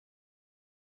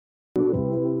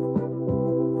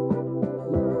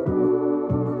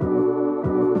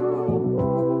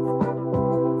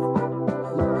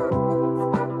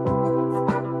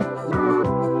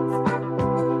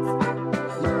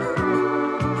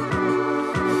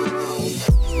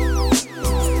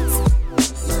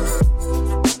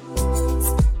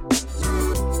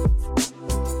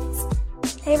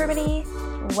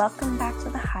welcome back to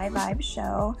the High Vibe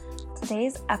Show.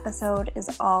 Today's episode is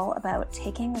all about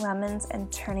taking lemons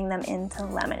and turning them into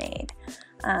lemonade.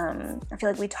 I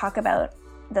feel like we talk about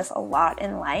this a lot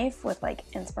in life with like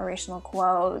inspirational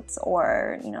quotes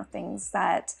or, things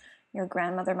that your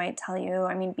grandmother might tell you.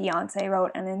 I mean, Beyonce wrote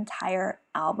an entire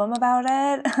album about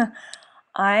it.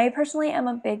 I personally am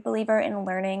a big believer in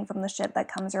learning from the shit that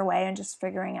comes your way and just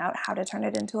figuring out how to turn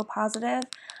it into a positive.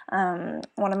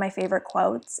 One of my favorite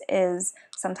quotes is,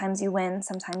 sometimes you win,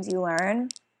 sometimes you learn.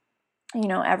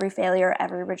 Every failure,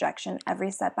 every rejection,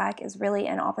 every setback is really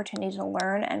an opportunity to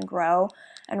learn and grow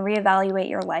and reevaluate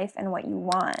your life and what you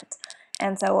want.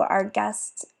 And so our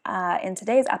guest in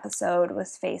today's episode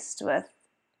was faced with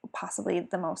possibly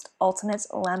the most ultimate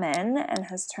lemon and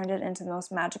has turned it into the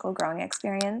most magical growing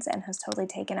experience and has totally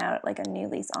taken out like a new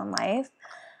lease on life.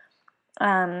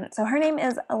 So her name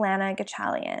is Alanna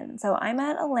Gatchalian. So I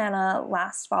met Alanna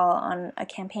last fall on a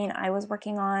campaign I was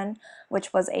working on,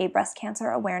 which was a breast cancer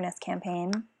awareness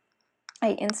campaign.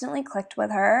 I instantly clicked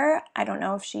with her. I don't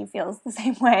know if she feels the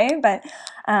same way, but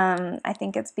I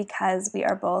think it's because we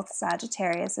are both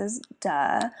Sagittariuses,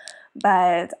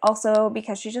 but also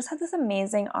because she just had this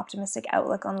amazing optimistic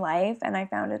outlook on life, and I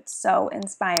found it so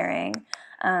inspiring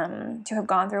to have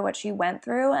gone through what she went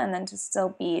through and then to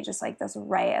still be just like this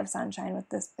ray of sunshine with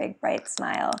this big bright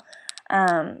smile.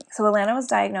 So Alanna was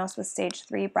diagnosed with stage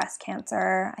 3 breast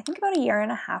cancer, I think about a year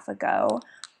and a half ago,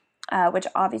 which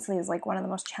obviously is like one of the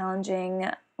most challenging,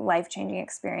 life-changing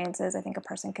experiences I think a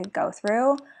person could go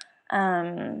through.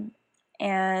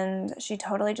 And she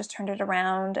totally just turned it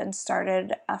around and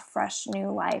started a fresh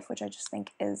new life, which I just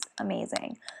think is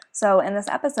amazing. So in this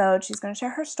episode, she's going to share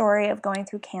her story of going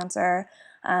through cancer,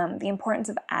 the importance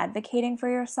of advocating for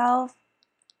yourself,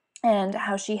 and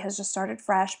how she has just started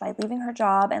fresh by leaving her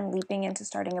job and leaping into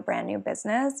starting a brand new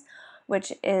business,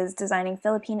 which is designing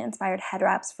Philippine-inspired head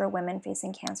wraps for women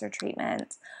facing cancer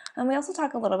treatment. And we also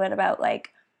talk a little bit about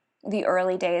like the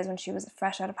early days when she was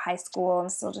fresh out of high school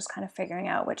and still just kind of figuring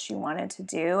out what she wanted to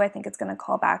do. I think it's going to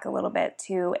call back a little bit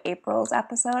to April's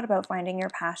episode about finding your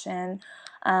passion,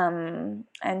 and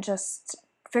just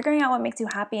figuring out what makes you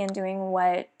happy and doing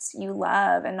what you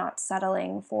love and not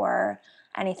settling for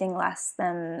anything less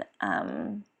than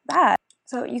that.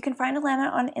 So you can find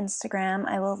Alanna on Instagram.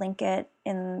 I will link it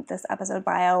in this episode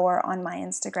bio or on my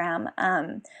Instagram.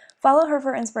 Follow her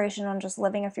for inspiration on just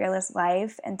living a fearless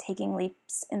life and taking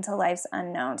leaps into life's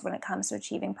unknowns when it comes to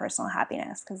achieving personal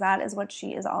happiness, because that is what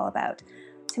she is all about.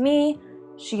 To me,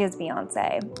 she is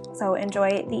Beyonce. So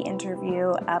enjoy the interview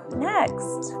up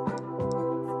next.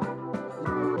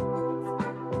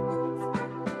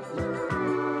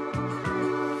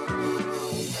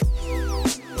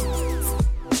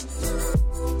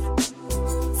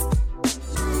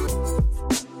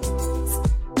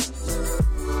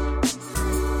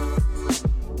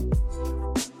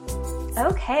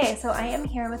 Okay, so I am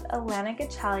here with Alanna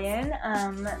Gatchalian.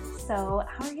 So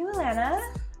how are you, Alanna?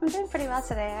 I'm doing pretty well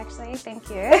today, actually. Thank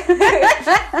you.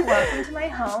 Welcome to my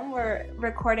home. We're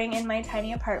recording in my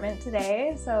tiny apartment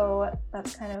today, so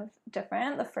that's kind of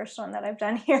different. The first one that I've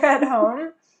done here at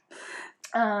home.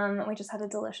 We just had a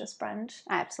delicious brunch.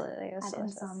 Absolutely, it was at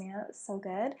delicious. Insomnia. It was so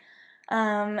good.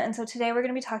 And so today we're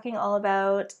going to be talking all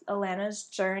about Alanna's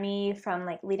journey from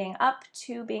like leading up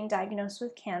to being diagnosed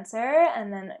with cancer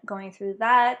and then going through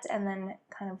that and then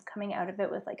kind of coming out of it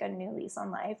with like a new lease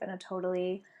on life and a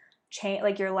totally change,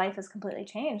 like your life has completely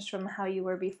changed from how you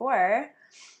were before.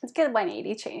 It's a good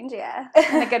 180 change, yeah.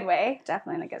 In a good way.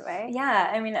 Definitely in a good way. Yeah,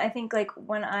 I mean, I think like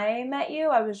when I met you,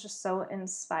 I was just so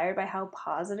inspired by how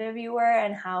positive you were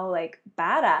and how like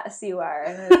badass you are.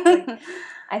 And it's like,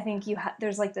 I think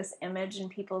there's like this image in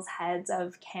people's heads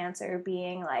of cancer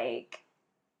being like,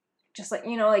 just like,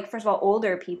 like first of all,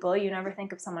 older people. You never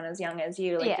think of someone as young as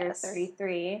you, like Yes. You're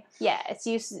 33. Yeah, it's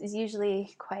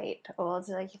usually quite old.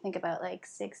 Like you think about like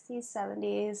 60s,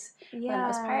 70s for the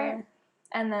most part.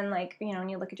 And then, like, when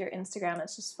you look at your Instagram,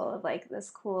 it's just full of, like, this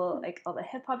cool, like, all the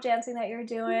hip-hop dancing that you're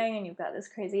doing, and you've got this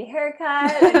crazy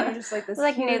haircut, and you're just, like, this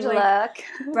like huge, new like,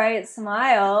 look. bright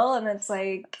smile, and it's,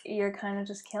 like, you're kind of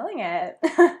just killing it.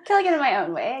 Killing it in my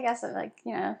own way, I guess. Like,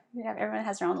 everyone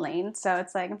has their own lane, so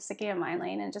it's, like, I'm sticking in my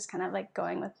lane and just kind of, like,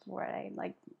 going with what I,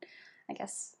 like, I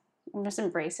guess I'm just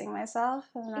embracing myself,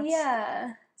 and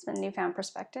that's... It's been a newfound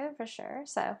perspective for sure.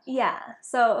 So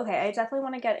okay, I definitely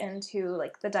want to get into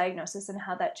like the diagnosis and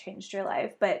how that changed your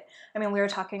life. But I mean, we were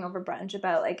talking over brunch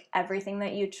about like everything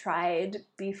that you tried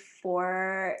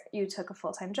before you took a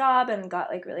full-time job and got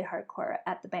like really hardcore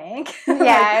at the bank.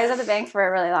 Yeah, I was at the bank for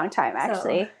a really long time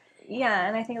actually. So,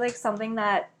 and I think like something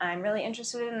that I'm really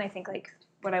interested in, and I think like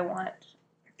what I want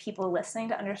people listening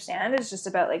to understand is just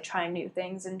about like trying new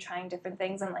things and trying different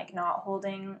things and like not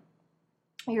holding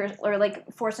or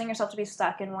like forcing yourself to be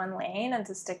stuck in one lane and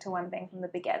to stick to one thing from the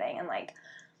beginning and like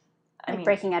I mean,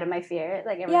 breaking out of my fear,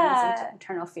 like everyone's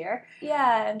internal fear.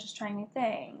 Yeah, and just trying new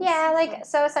things. Yeah, like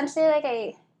so essentially like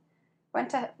I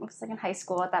was like in high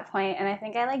school at that point, and I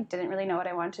think I like didn't really know what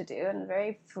I wanted to do, and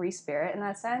very free spirit in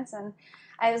that sense. And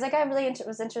I was like, I really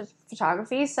was into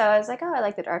photography, so I was like, oh, I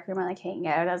like the darkroom, I like hanging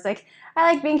out. I was like,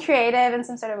 I like being creative in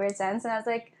some sort of weird sense, and I was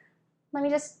like, let me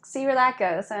just see where that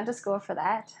goes. So I went to school for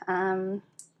that.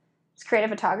 It's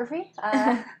creative photography.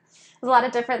 There's a lot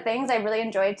of different things. I really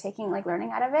enjoyed taking like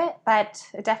learning out of it, but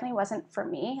it definitely wasn't for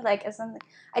me. Like,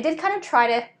 I did kind of try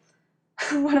to.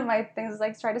 One of my things is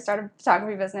like try to start a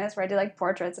photography business where I did like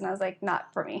portraits, and I was like,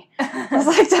 not for me. I was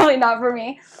like, definitely not for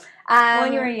me.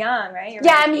 When you were young, right?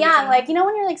 I'm young. Like, you know,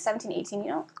 when you're like 17, 18, you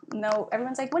don't know.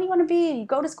 Everyone's like, what do you want to be? You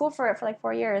go to school for it for like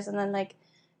 4 years, and then like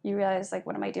you realize like,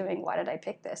 what am I doing? Why did I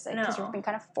pick this? Like, because you're being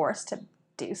kind of forced to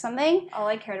do something. All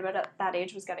I cared about at that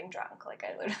age was getting drunk. Like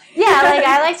I literally like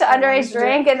I like to underage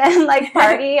drink and then like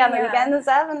party on the weekends and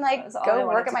stuff, and like go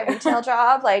work at my retail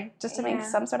job, like just to make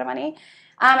some sort of money.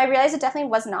 I realized it definitely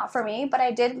was not for me, but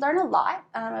I did learn a lot.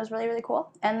 It was really, really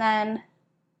cool. And then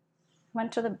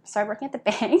started working at the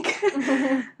bank.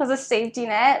 It was a safety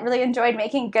net. Really enjoyed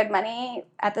making good money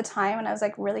at the time when I was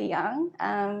like really young.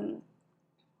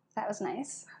 That was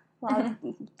nice.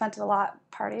 Did a lot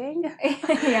partying.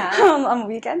 On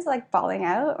weekends, like balling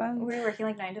out. Were you working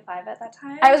like 9 to 5 at that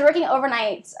time? I was working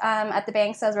overnight at the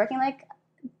bank, so I was working like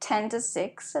 10 to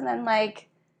 6, and then like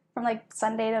from like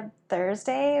Sunday to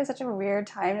Thursday. It was such a weird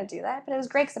time to do that, but it was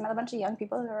great because I met a bunch of young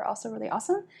people who were also really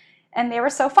awesome, and they were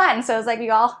so fun. So it was like we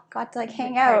all got to like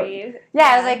hang out. Yeah,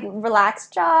 it was like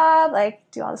relaxed job,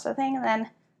 like do all this sort of thing, and then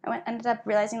ended up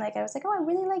realizing like I was like, oh, I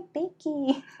really like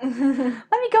baking.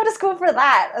 Let me go to school for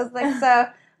that. I was like, so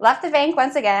left the bank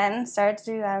once again, started to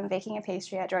do baking and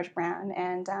pastry at George Brown,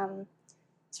 and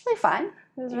it's really fun.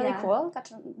 It was really cool. Got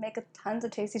to make tons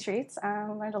of tasty treats.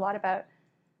 Learned a lot about,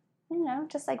 you know,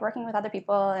 just like working with other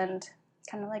people and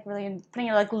kind of like really putting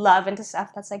your like love into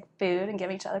stuff that's like food and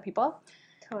giving to other people.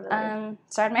 Totally.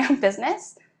 Started my own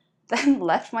business. Then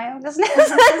left my own business. I was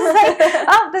like,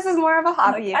 oh, this is more of a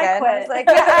hobby again. I quit. I was like,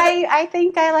 I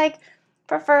think I like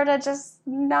prefer to just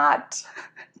not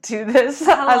do this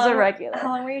as a regular. How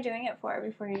long were you doing it for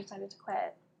before you decided to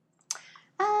quit?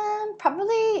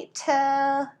 Probably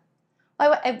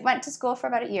I went to school for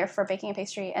about a year for baking and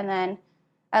pastry, and then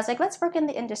I was like, let's work in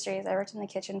the industries. I worked in the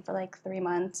kitchen for like 3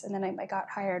 months, and then I got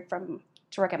hired to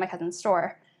work at my cousin's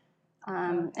store,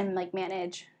 and like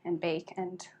manage and bake,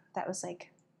 and that was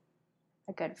like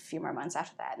a good few more months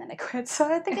after that, and then I quit.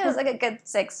 So I think it was like a good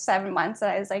 6-7 months that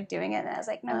I was like doing it, and I was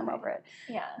like, no, I'm over it.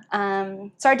 Yeah.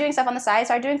 Started doing stuff on the side.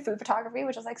 Started doing food photography,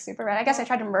 which was like super rad. I guess I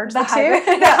tried to merge the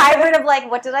two. The hybrid of like,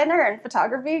 what did I learn?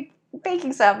 Photography,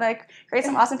 baking stuff, like create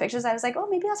some awesome pictures. I was like, oh,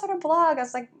 maybe I'll start a blog. I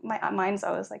was like, my mind's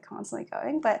always like constantly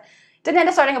going, but didn't end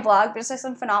up starting a blog, but just like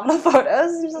some phenomenal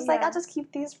photos. And just like, I'll just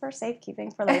keep these for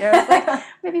safekeeping for later. I was like,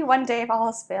 maybe one day if all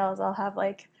else fails, I'll have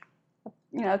like,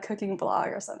 you know, a cooking blog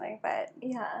or something. But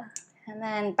yeah. And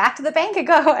then back to the bank I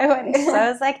go. I went. So I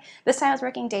was like, this time I was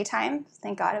working daytime.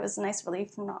 Thank God, it was a nice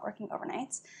relief from not working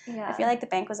overnights. Yeah. I feel like the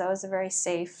bank was always a very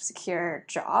safe, secure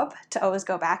job to always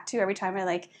go back to every time I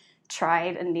like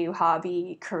tried a new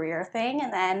hobby career thing.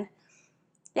 And then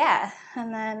I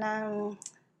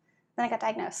got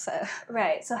diagnosed. So.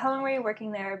 Right. So how long were you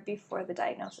working there before the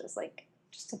diagnosis? Like,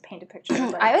 just to paint a picture.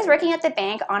 Like, I was working at the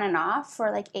bank on and off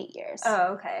for like 8 years. Oh,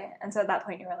 okay. And so at that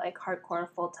point you were like hardcore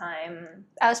full-time.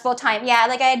 I was full-time. Yeah,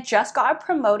 like I had just got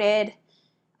promoted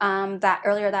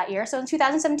earlier that year. So in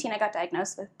 2017 I got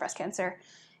diagnosed with breast cancer,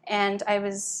 and I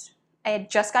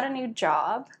had just got a new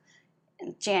job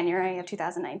in January of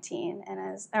 2019, and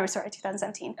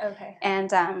 2017. Okay.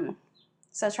 And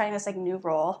so I was trying this like new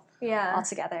role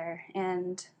altogether,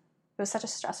 and it was such a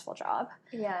stressful job.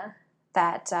 Yeah.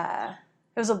 That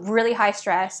it was a really high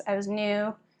stress. I was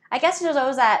new. I guess there's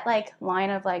always that like fine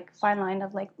line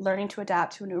of like learning to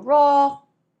adapt to a new role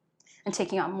and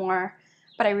taking on more.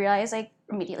 But I realized like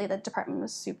immediately the department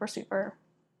was super, super,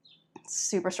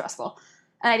 super stressful,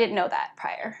 and I didn't know that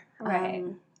prior. Right.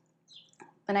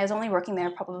 And I was only working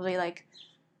there probably like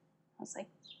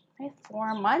maybe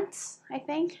 4 months, I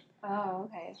think. Oh,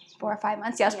 okay. 4 or 5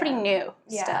 months. Yeah, I was pretty new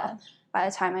still by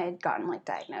the time I had gotten like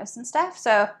diagnosed and stuff.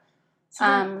 So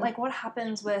then, like, what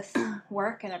happens with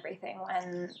work and everything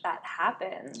when that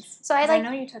happens? So I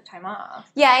know you took time off.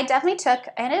 Yeah, I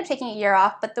ended up taking a year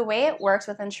off, but the way it works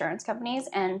with insurance companies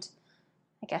and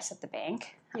I guess at the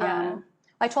bank,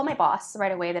 I told my boss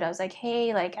right away that I was like,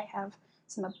 hey, like I have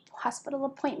some hospital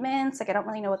appointments. Like, I don't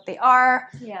really know what they are.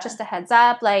 Yeah. Just a heads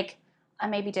up. Like, I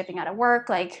may be dipping out of work,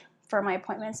 like, for my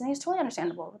appointments. And he's totally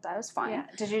understandable with that. It was fine. Yeah.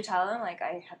 Did you tell him, like,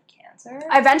 I have cancer?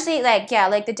 I eventually, like, yeah,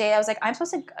 like, the day I was like, I'm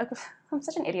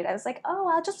such an idiot. I was like, oh,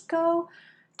 I'll just go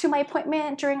to my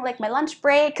appointment during, like, my lunch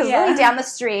break. Because literally down the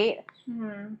street.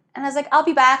 Mm-hmm. And I was like, I'll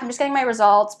be back. I'm just getting my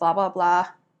results, blah, blah, blah.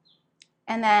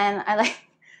 And then I, like,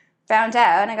 found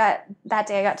out, and that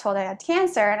day I got told I had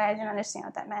cancer, and I didn't understand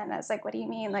what that meant. And I was like, what do you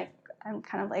mean? Like, I'm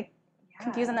kind of, like,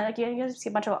 confused. And then, like, you see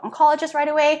a bunch of oncologists right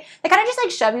away. They kind of just,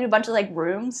 like, shove you to a bunch of, like,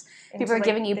 rooms. People are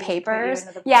giving you papers.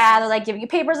 They're, like, giving you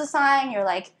papers to sign. You're,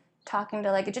 like, talking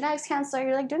to, like, a genetics counselor.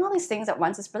 You're, like, doing all these things at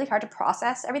once. It's really hard to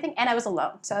process everything. And I was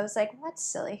alone. So I was like, well, that's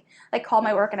silly. Like, called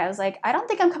my work, and I was like, I don't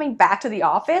think I'm coming back to the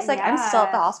office. Like, I'm still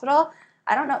at the hospital.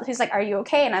 I don't know. He's like, are you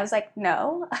okay? And I was like,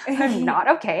 no, I'm not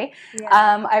okay.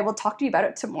 Yeah. I will talk to you about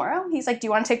it tomorrow. He's like, do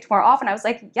you want to take tomorrow off? And I was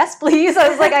like, yes, please. I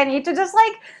was like, I need to just,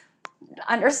 like,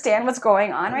 understand what's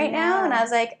going on right now. And I was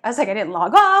like, I didn't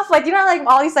log off. Like, you know, like,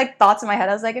 all these, like, thoughts in my head.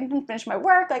 I was like, I didn't finish my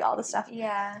work, like, all this stuff.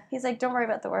 Yeah. He's like, don't worry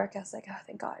about the work. I was like, oh,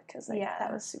 thank God. Because, like,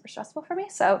 that was super stressful for me.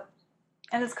 So.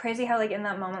 And it's crazy how, like, in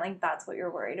that moment, like, that's what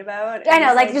you're worried about. I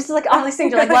know, like, just, like, all these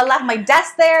things. You're like, well, I left my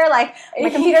desk there. Like, my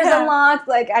computer's unlocked.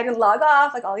 Like, I didn't log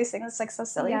off. Like, all these things. It's, like, so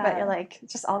silly. But you're, like,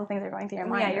 just all the things are going through your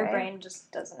mind. Yeah, your brain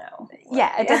just doesn't know.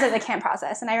 Yeah, it doesn't. It can't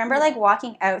process. And I remember, like,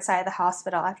 walking outside the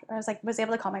hospital after I was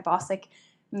able to call my boss, like,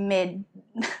 mid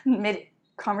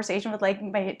conversation with, like,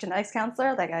 my genetics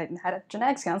counselor. Like, I had a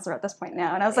genetics counselor at this point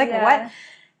now. And I was like, what?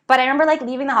 But I remember, like,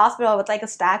 leaving the hospital with, like, a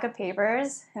stack of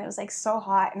papers, and it was, like, so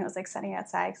hot, and it was, like, sunny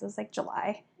outside, because it was, like,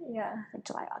 July. Yeah. Like,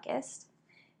 July, August.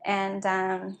 And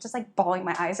just, like, bawling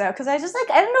my eyes out, because I was just, like,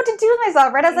 I didn't know what to do with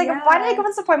myself, right? I was like, why did I go to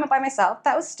this appointment by myself?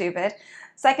 That was stupid.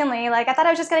 Secondly, like, I thought I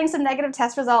was just getting some negative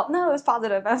test result. No, it was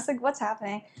positive. I was like, what's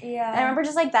happening? Yeah. And I remember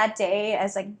just, like, that day, I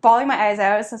was, like, bawling my eyes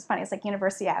out. It was so funny. It's, like,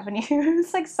 University Avenue.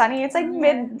 It's, like, sunny. It's, like,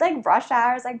 mid, like, rush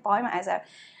hours, like, bawling my eyes out.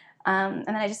 And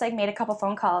then I just, like, made a couple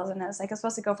phone calls, and I was, like, I was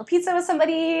supposed to go for pizza with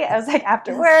somebody. I was, like,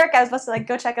 after work. I was supposed to, like,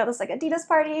 go check out this, like, Adidas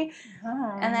party.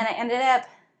 Oh. And then I ended up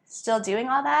still doing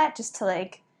all that just to,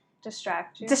 like,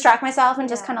 distract myself and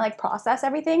just kind of, like, process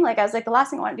everything. Like, I was, like, the last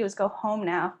thing I want to do is go home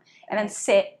now and then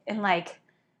sit in, like,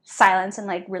 silence and,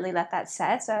 like, really let that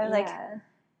set. So I, like,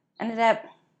 ended up,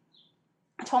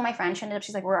 I told my friend,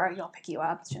 she's like, where are you? I'll pick you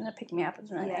up. She ended up picking me up. It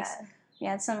was really nice.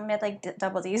 Yeah, we had, like,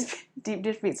 double D's, deep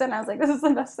dish pizza, and I was like, this is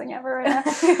the best thing ever right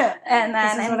now. And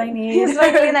then, this is what I need.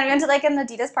 And then we went to, like, an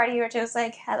Adidas party, which was,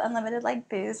 like, had unlimited, like,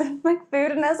 booze and, like,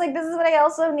 food, and I was like, this is what I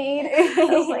also need. I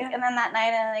was like, and then that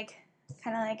night, I, like,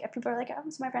 kind of, like, people were like, oh,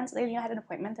 so my friends, they, had an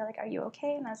appointment. They're like, are you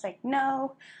okay? And I was like,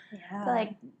 no. Yeah. But,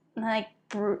 like,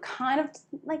 kind of,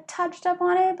 like, touched up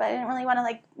on it, but I didn't really want to,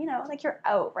 like, you know, like, you're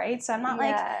out, right? So I'm not,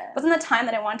 like, wasn't the time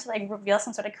that I wanted to, like, reveal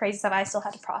some sort of crazy stuff. I still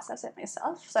had to process it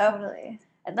myself. So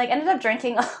I, like, ended up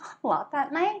drinking a lot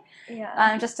that night,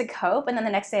 just to cope. And then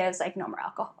the next day I was like, no more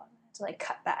alcohol. To, like,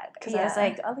 cut that, because I was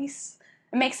like, at least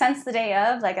it makes sense the day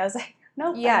of. Like, I was like,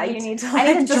 nope. Yeah, you need to.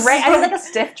 I need to drink. I need, like, a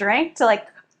stiff drink to, like.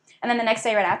 And then the next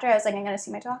day right after, I was like, I'm going to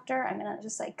see my doctor. I'm going to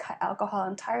just, like, cut alcohol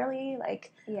entirely.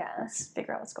 Like, let's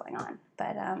figure out what's going on.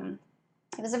 But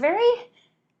it was a very,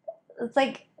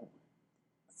 like,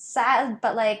 sad,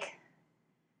 but, like,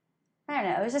 I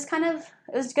don't know. It was just kind of,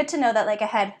 it was good to know that, like, I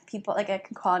had people, like, I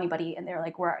could call anybody, and they were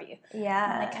like, where are you?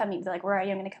 Yeah. And, like, come meet, they're like, where are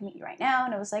you? I'm going to come meet you right now.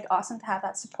 And it was, like, awesome to have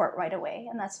that support right away.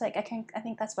 And that's, like, I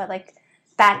think that's what, like,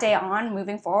 that day on,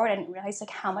 moving forward, I didn't realize, like,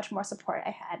 how much more support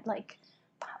I had, like,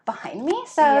 behind me.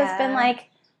 So it's been, like,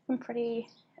 pretty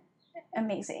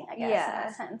amazing, I guess, in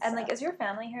that sense. And, like, is your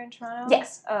family here in Toronto?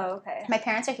 Yes. Oh, okay. My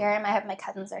parents are here, and I have my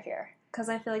cousins are here. Because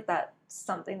I feel like that's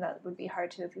something that would be hard,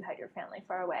 too, if you had your family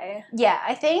far away. Yeah,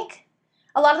 I think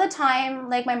a lot of the time,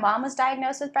 like, my mom was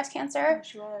diagnosed with breast cancer. Oh,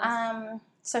 she was.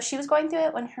 So she was going through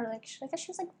it when I guess she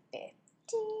was, like,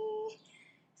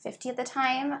 50 at the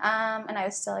time, and I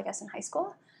was still, I guess, in high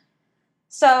school.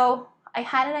 So I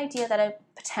had an idea that I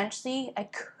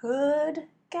could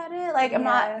get it. Like,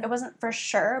 it wasn't for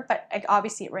sure, but, like,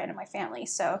 obviously it ran in my family.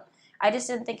 So I just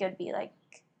didn't think it would be, like,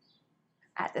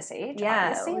 at this age,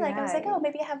 obviously. Like, I was like, oh,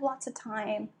 maybe I have lots of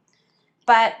time.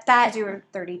 But that... Because you were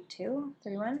 32?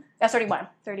 31? I was 31.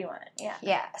 31, yeah.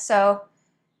 Yeah, so,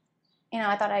 you know,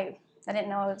 I didn't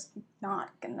know it was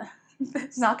not gonna...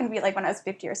 It's not going to be like when I was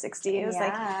 50 or 60. It was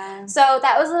like, so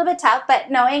that was a little bit tough,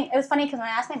 but knowing, it was funny because when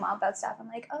I asked my mom about stuff, I'm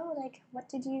like, oh, like, what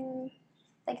did you,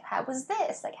 like, how was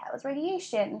this? Like, how was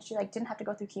radiation? She, like, didn't have to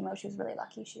go through chemo. She was really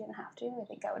lucky she didn't have to. I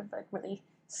think that would have, like, really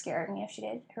scared me if she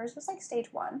did. Hers was, like,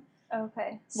 stage 1.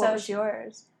 Okay. So what was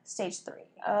yours? Stage 3.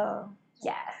 Oh.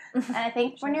 Yeah. And I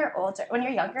think when you're older, when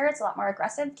you're younger, it's a lot more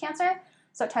aggressive cancer.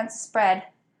 So it tends to spread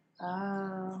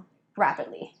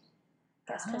rapidly.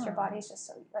 I guess because your body's just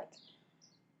so like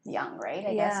young, right?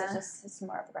 I guess it's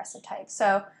more of aggressive type.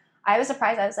 So I was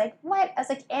surprised. I was like, what? I was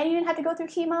like, and you didn't have to go through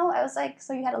chemo? I was like,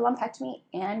 so you had a lumpectomy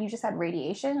and you just had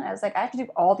radiation? I was like, I have to do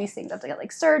all these things. I have to get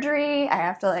like surgery. I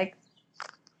have to like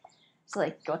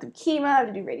go through chemo. I have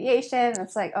to do radiation.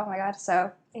 It's like, oh my God.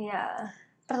 So yeah.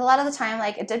 But a lot of the time,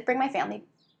 like, it did bring my family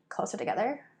closer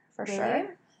together, for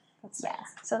sure. That's nice.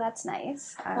 So that's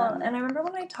nice. Well, and I remember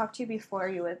when I talked to you before,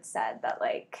 you had said that,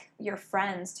 like, your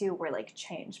friends, too, were, like,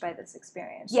 changed by this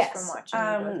experience just from watching you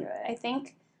go through it. I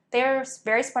think they're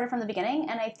very supportive from the beginning,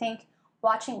 and I think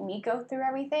watching me go through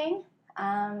everything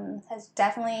has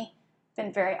definitely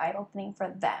been very eye-opening for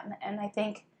them. And I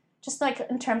think just, like,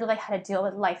 in terms of, like, how to deal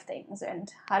with life things and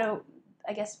how to,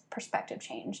 I guess, perspective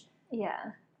change.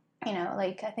 Yeah. You know,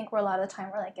 like, I think we're a lot of the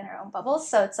time we're, like, in our own bubbles,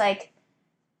 so it's, like,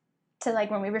 to, like,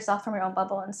 remove yourself from your own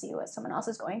bubble and see what someone else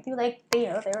is going through. Like, they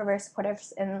were very supportive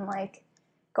in, like,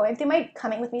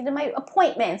 coming with me to my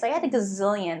appointments. Like, I had a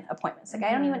gazillion appointments. Like,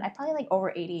 I probably, like,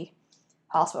 over 80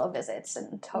 hospital visits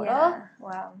in total. Yeah.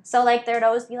 Wow. So, like, there'd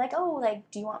always be, like, oh,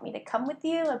 like, do you want me to come with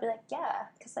you? I'd be like, yeah.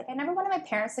 Because, like, I never wanted my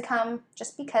parents to come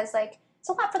just because, like, it's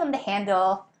a lot for them to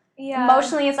handle. Yeah.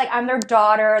 Emotionally, it's like, I'm their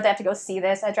daughter. They have to go see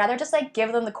this. I'd rather just, like,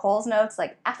 give them the Coles notes,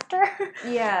 like, after.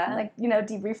 Yeah. Like, you know,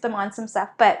 debrief them on some stuff.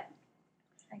 But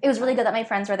it was really good that my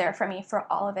friends were there for me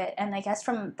for all of it. And I guess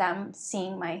from them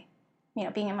seeing my, you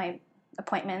know, being in my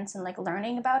appointments and, like,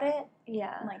 learning about it.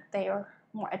 Yeah. Like, they were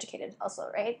more educated also,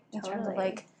 right? In terms of,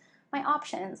 like, my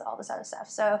options, all this other stuff.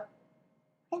 So,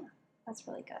 yeah. That's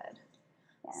really good.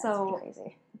 Yeah, so, that's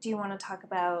crazy. Do you want to talk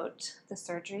about the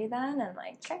surgery then? And,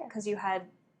 like, because you had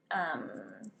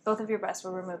both of your breasts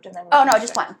were removed and then... Oh, no,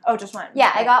 just one. Oh, just one. Yeah,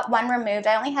 okay. I got one removed.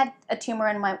 I only had a tumor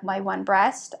in my one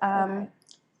breast. Okay.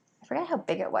 I forget how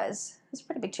big it was. It was a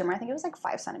pretty big tumor. I think it was like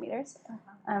 5 centimeters.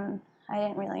 Uh-huh. I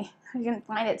didn't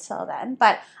find it till then.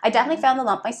 But I definitely found the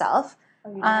lump myself.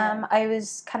 Oh, I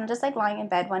was kind of just like lying in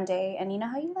bed one day, and you know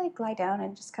how you like lie down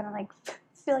and just kind of like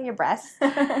feel your breasts?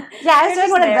 Yeah, I was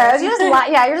doing one of those.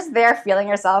 You're just there feeling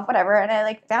yourself, whatever. And I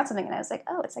like found something, and I was like,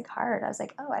 oh, it's like hard. I was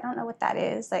like, oh, I don't know what that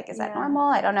is. Like, is that normal?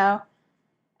 I don't know.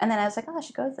 And then I was like, oh, I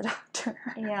should go to the doctor.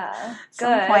 Yeah,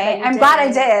 some point. I'm glad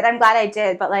I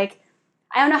did. But like,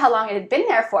 I don't know how long it had been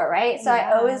there for, right? So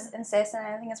I always insist, and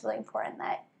I think it's really important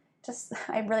that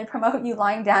I really promote you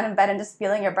lying down in bed and just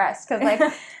feeling your breasts, because like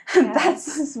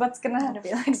that's what's gonna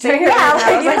be like doing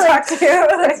talk to you.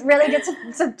 It's really good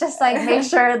to just like make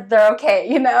sure they're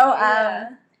okay, you know.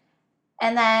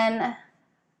 And then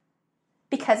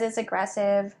because it's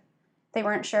aggressive, they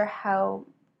weren't sure how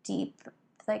deep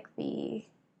like the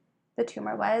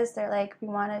tumor was. They're like, we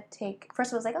want to take.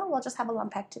 First it was like, oh, we'll just have a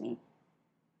lumpectomy,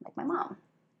 like my mom.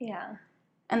 Yeah.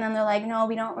 And then they're like, no,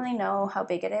 we don't really know how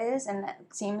big it is, and it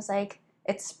seems like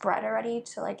it's spread already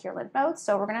to like your lymph nodes,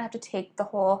 so we're gonna have to take the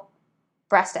whole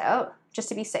breast out just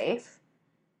to be safe,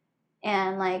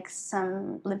 and like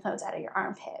some lymph nodes out of your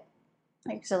armpit,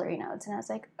 like axillary nodes. And I was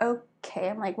like, okay.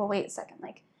 I'm like, well, wait a second.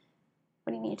 Like,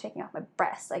 what do you mean you're taking off my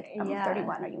breast? Like, I'm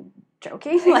 31. Are you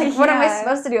joking? Like, what am I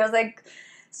supposed to do? I was like,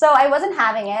 so I wasn't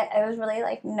having it. I was really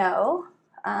like, no.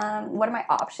 What are my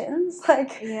options?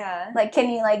 Like, like, can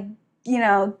you like, you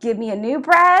know, give me a new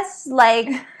breast? Like,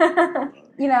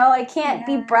 you know, I can't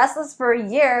be breastless for a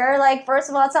year. Like, first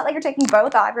of all, it's not like you're taking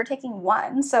both off. You're taking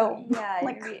one. So,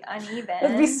 like, it'd be uneven.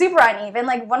 It'd be super uneven.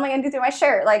 Like, what am I going to do through my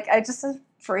shirt? Like, I just was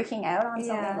freaking out on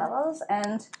so many levels.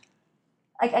 And,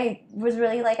 like, I was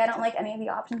really like, I don't like any of the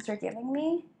options they're giving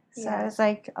me. So I was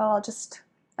like, oh,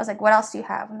 I was like, what else do you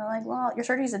have? And they're like, well, your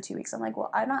surgery's in 2 weeks. I'm like,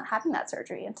 well, I'm not having that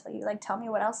surgery until you, like, tell me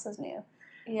what else is new.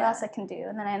 What else I can do.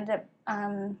 And then I ended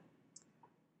up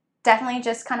definitely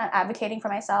just kind of advocating for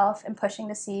myself and pushing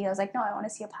to see. I was like, no, I want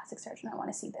to see a plastic surgeon. I want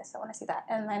to see this. I want to see that.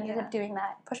 And I ended up doing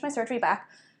that. Pushed my surgery back.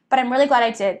 But I'm really glad I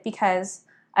did, because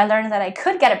I learned that I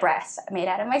could get a breast made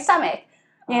out of my stomach.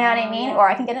 You know what I mean? Or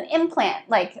I can get an implant,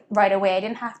 like, right away. I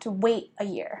didn't have to wait a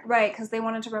year. Right, because they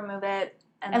wanted to remove it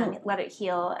and then let it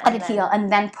heal.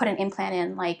 And then put an implant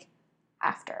in, like,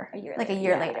 after. A year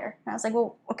later. And I was like,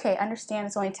 well, okay, I understand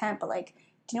it's only temp, but, like,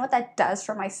 do you know what that does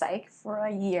for my psyche for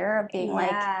a year of being,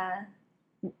 like,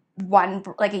 one,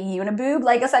 like, a uniboob?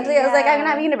 Like, essentially, I was like, I'm going to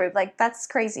have a uniboob. Like, that's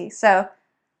crazy. So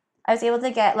I was able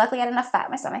to luckily I had enough fat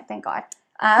in my stomach, thank God.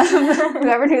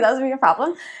 Whoever knew that was going to be a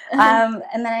problem. And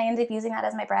then I ended up using that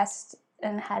as my breast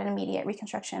and had an immediate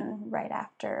reconstruction right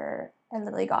after I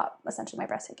literally got, essentially, my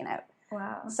breast taken out.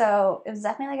 Wow. So it was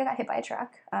definitely like I got hit by a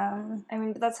truck. I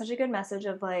mean, that's such a good message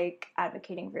of, like,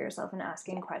 advocating for yourself and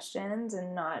asking questions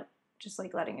and not just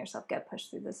like letting yourself get pushed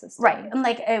through the system. Right. And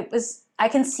like I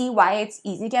can see why it's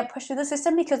easy to get pushed through the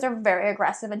system because they're very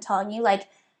aggressive in telling you, like,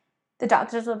 the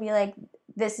doctors will be like,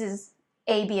 this is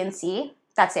A, B, and C.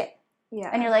 That's it.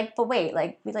 Yeah. And you're like, but wait,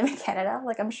 like, we live in Canada.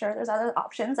 Like, I'm sure there's other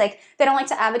options. Like, they don't like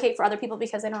to advocate for other people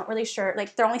because they're not really sure.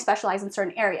 Like, they're only specialized in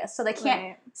certain areas. So they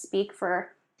can't speak for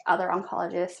other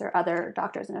oncologists or other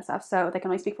doctors and stuff. So they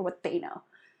can only speak for what they know.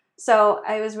 So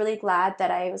I was really glad that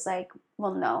I was like,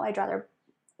 well, no, I'd rather,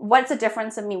 what's the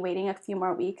difference of me waiting a few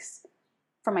more weeks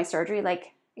for my surgery?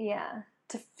 Like,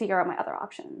 to figure out my other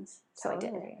options. So I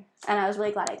did. And I was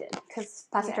really glad I did because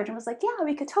plastic surgeon was like, yeah,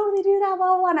 we could totally do that, blah,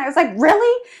 blah, blah. And I was like,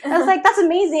 really? I was like, that's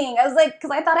amazing. I was like, because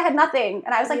I thought I had nothing.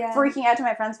 And I was like freaking out to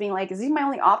my friends being like, is these my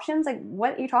only options? Like,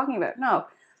 what are you talking about? No.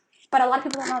 But a lot of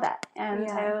people don't know that. And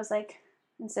I was like,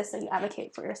 insist that you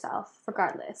advocate for yourself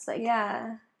regardless. Like,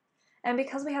 and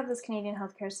because we have this Canadian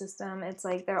healthcare system, it's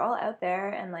like they're all out there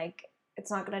and like it's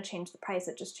not going to change the price.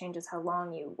 It just changes how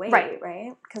long you wait,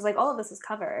 right? Because like all of this is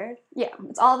covered. Yeah,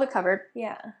 it's all of it covered.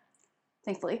 Yeah.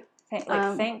 Thankfully.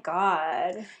 Thank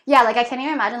God. Yeah, like I can't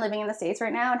even imagine living in the States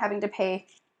right now and having to pay,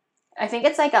 I think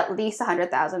it's like at least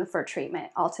 $100,000 for treatment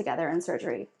altogether and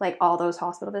surgery. Like all those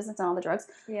hospital visits and all the drugs.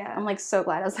 Yeah. I'm like so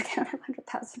glad I was like, I don't have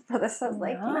 $100,000 for this. I was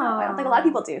like, I don't think a lot of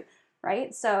people do.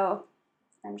 Right? So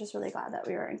I'm just really glad that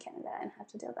we were in Canada and have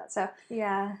to deal with that. So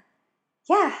yeah.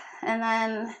 And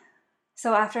then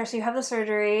so you have the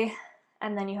surgery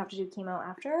and then you have to do chemo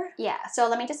after? Yeah. So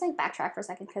let me just like backtrack for a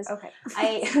second because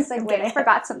I was like, wait, I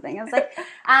forgot something. I was like,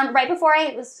 right before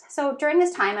so during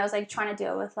this time I was like trying to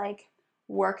deal with like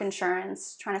work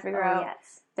insurance, trying to figure out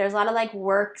there's a lot of like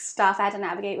work stuff I had to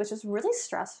navigate, which was really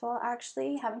stressful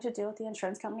actually, having to deal with the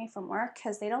insurance company from work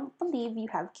because they don't believe you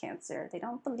have cancer. They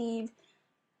don't believe,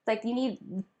 like, you need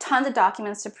tons of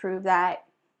documents to prove that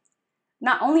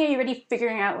not only are you already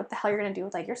figuring out what the hell you're going to do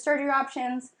with like your surgery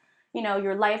options, you know,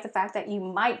 your life, the fact that you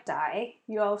might die,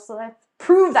 you also have to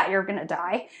prove that you're going to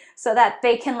die so that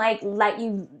they can like let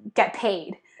you get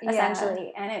paid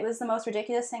essentially. And it was the most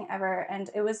ridiculous thing ever. And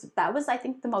that was I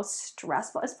think the most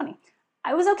stressful. It's funny.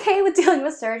 I was okay with dealing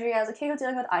with surgery. I was okay with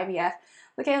dealing with IVF.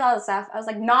 Okay with all the stuff. I was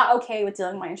like not okay with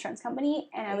dealing with my insurance company,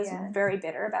 and I was very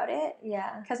bitter about it.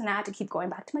 Yeah. Because now I had to keep going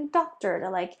back to my doctor to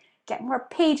like get more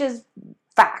pages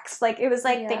faxed. Like it was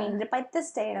like they needed it by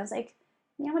this day, and I was like,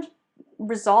 you know how much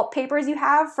result papers you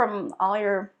have from all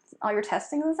your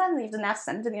testing and stuff, and you have to now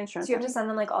send it to the insurance. So you have to send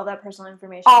them like all that personal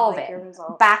information, all of like, it, your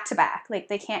results, back to back. Like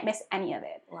they can't miss any of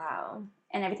it. Wow.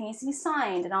 And everything needs to be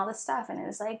signed and all this stuff, and it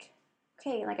was like,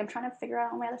 okay, like I'm trying to figure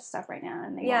out all my other stuff right now.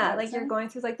 And like you're going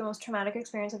through like the most traumatic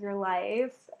experience of your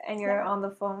life, and you're on the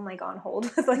phone like on hold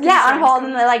with like on hold,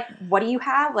 and they're like, "What do you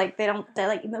have?" Like they're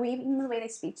like even the way they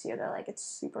speak to you, they're like it's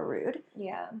super rude.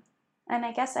 Yeah. And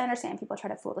I guess I understand people try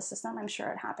to fool the system. I'm sure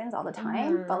it happens all the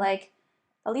time, but like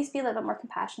at least be a little bit more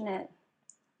compassionate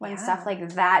when stuff like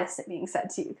that is being said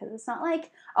to you, because it's not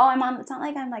like, it's not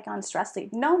like I'm like on stress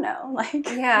leave. No, like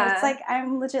it's like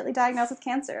I'm legitimately diagnosed with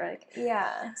cancer.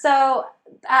 Like so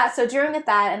during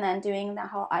that and then doing that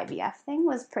whole IVF thing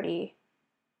was pretty.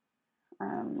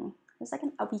 It was like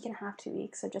a week and a half, 2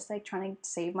 weeks of just like trying to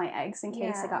save my eggs in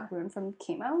case I got ruined from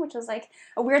chemo, which was like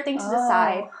a weird thing to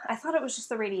decide. I thought it was just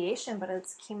the radiation, but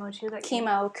it's chemo too. That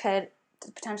chemo could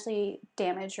potentially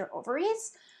damage your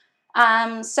ovaries.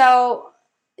 So.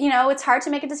 You know, it's hard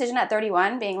to make a decision at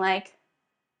 31 being like,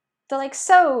 they're like,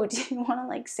 so do you want to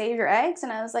like save your eggs?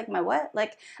 And I was like, my what?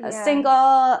 Like I was single.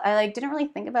 I like didn't really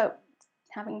think about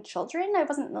having children. I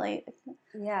wasn't really,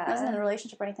 I wasn't in a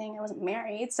relationship or anything. I wasn't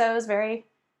married. So it was very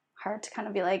hard to kind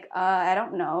of be like, I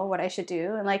don't know what I should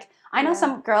do. And like, I know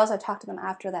some girls, I've talked to them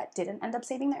after that didn't end up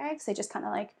saving their eggs. They just kind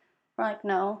of like, were like,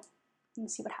 no, and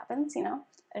see what happens, you know?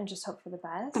 And just hope for the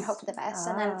best. And hope for the best.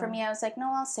 And then for me, I was like,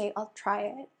 no, I'll try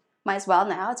it. Might as well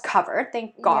now. It's covered,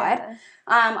 thank God.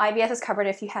 IVF is covered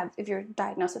if you're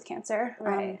diagnosed with cancer.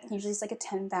 Right. Usually it's like a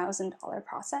 $10,000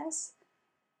 process.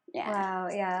 Yeah. Wow.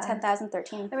 Yeah. 10,000,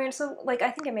 13. I mean, so like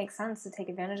I think it makes sense to take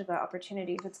advantage of that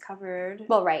opportunity if it's covered.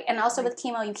 Well, right, and also with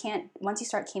chemo, you can't. Once you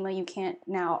start chemo, you can't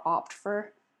now opt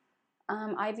for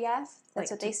IVF. That's like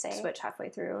what they say. Switch halfway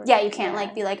through. Yeah, you can't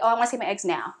like be like, I want to save my eggs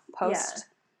now, post,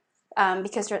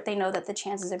 because they know that the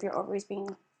chances of your ovaries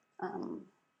being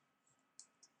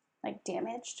like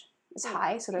damaged is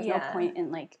high, so there's no point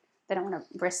in like they don't want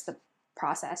to risk the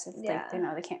process if they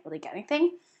know they can't really get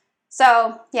anything.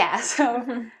 So it's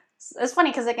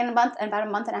funny because like in about a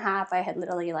month and a half, I had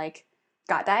literally like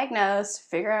got diagnosed,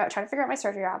 tried to figure out my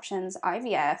surgery options,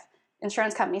 IVF,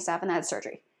 insurance company stuff, and then had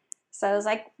surgery. So it was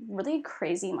like really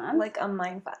crazy month, like a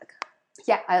mindfuck.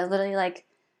 Yeah, I literally like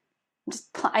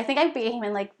I think I became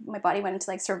in like, my body went into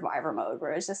like survivor mode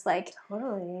where it was just like,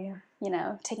 totally, you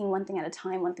know, taking one thing at a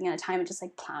time and just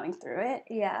like plowing through it.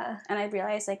 Yeah. And I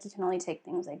realized like you can only take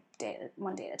things like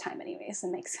one day at a time anyways,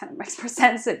 and makes more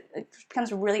sense. It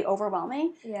becomes really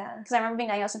overwhelming. Yeah. Because I remember being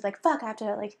diagnosed and like, fuck, I have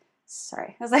to like,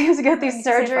 sorry. I was like, I have to go through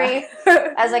surgery.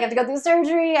 I was like, I have to go through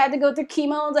surgery. I have to go through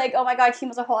chemo. Like, oh my God,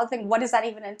 chemo's a whole other thing. What does that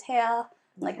even entail?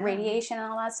 Like radiation and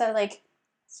all that. So like,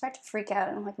 start to freak out,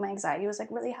 and like my anxiety was like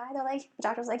really high. They're like, the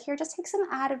doctor was like, here, just take some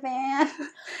Ativan.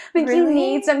 Like, you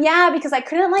need some, because I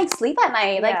couldn't like sleep at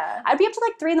night. Like I'd be up to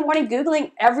like 3 a.m.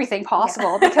 Googling everything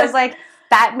possible because like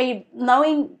that made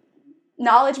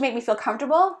knowledge made me feel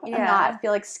comfortable and not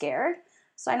feel like scared.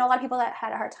 So I know a lot of people that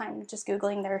had a hard time just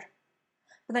Googling their.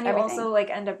 But then you also like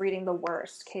end up reading the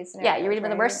worst case scenario. Yeah, you read about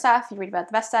the worst stuff, you read about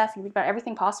the best stuff, you read about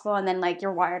everything possible, and then like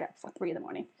you're wired at 3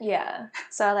 a.m. Yeah.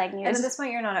 So like, and at this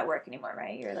point, you're not at work anymore,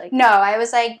 right? You're like. No, I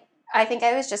was like, I think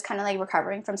I was just kind of like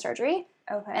recovering from surgery.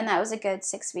 Okay. And that was a good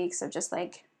 6 weeks of just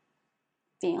like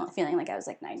feeling like I was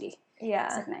like 90. Yeah. I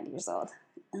was like 90 years old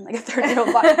and like a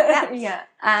 30-year-old body. Yeah.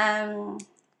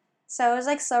 So it was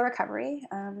like slow recovery.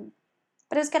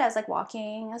 But it was good. I was like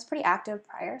walking. I was pretty active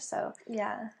prior, so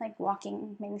like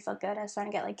walking made me feel good. I was starting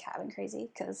to get like cabin crazy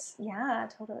because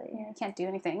totally. You can't do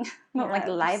anything. Like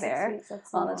lie there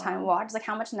all the time. Watch like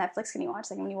how much Netflix can you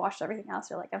watch? Like when you watch everything else,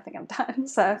 you're like, I think I'm done.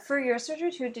 So for your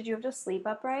surgery too, did you have to sleep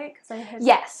upright?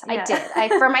 Yes, I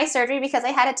did. For my surgery, because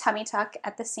I had a tummy tuck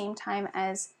at the same time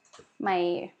as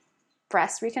my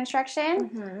breast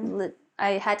reconstruction.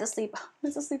 I had to sleep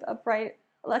upright.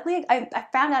 Luckily, I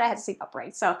found out I had to sleep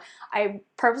upright, so I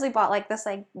purposely bought like this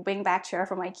like wing-back chair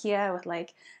from IKEA with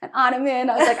like an ottoman.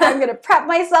 I was like, I'm gonna prep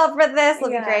myself for this. It'll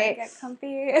be great.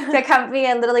 Get comfy.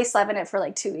 I literally slept in it for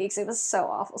like 2 weeks. It was so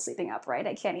awful sleeping upright.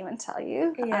 I can't even tell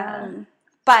you.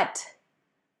 But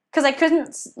because I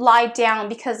couldn't lie down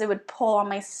because it would pull on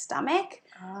my stomach.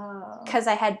 Because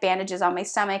I had bandages on my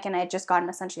stomach and I had just gotten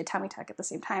essentially a tummy tuck at the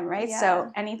same time, right?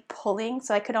 So any pulling,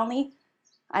 so I could only.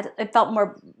 It felt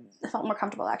more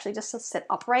comfortable actually just to sit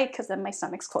upright because then my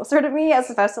stomach's closer to me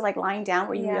as opposed to like lying down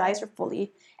where you realize you're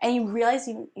fully, and you realize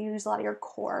you use a lot of your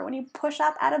core when you push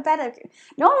up out of bed.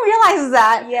 No one realizes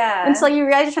that until you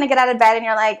realize you're trying to get out of bed and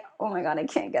you're like, oh my God, I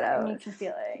can't get out. And you can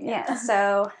feel it.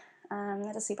 So I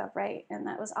had to sleep upright and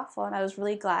that was awful, and I was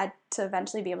really glad to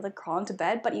eventually be able to crawl into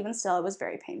bed, but even still it was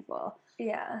very painful.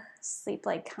 Sleep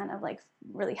like kind of like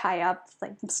really high up,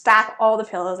 like stack all the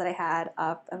pillows that I had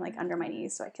up and like under my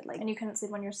knees so I could like. And you couldn't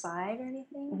sleep on your side or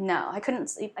anything? No, I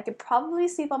couldn't sleep. I could probably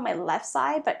sleep on my left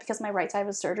side, but because my right side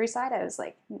was surgery side, I was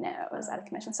like, no, it was out of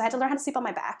commission. So I had to learn how to sleep on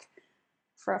my back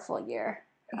for a full year.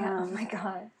 Oh my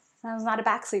God. I was not a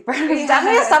back sleeper. I was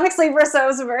definitely a stomach sleeper, so it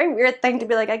was a very weird thing to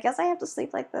be like, I guess I have to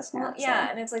sleep like this now. Well,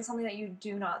 and it's like something that you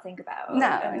do not think about. No,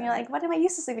 and you're like, what am I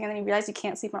used to sleeping? And then you realize you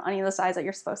can't sleep on any of the sides that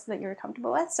you're supposed to, that you're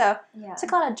comfortable with. So it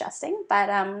took a lot of adjusting, but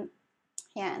and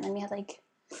then we had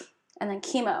and then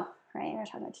chemo, right? We were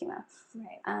talking about chemo.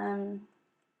 Right.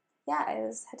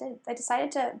 I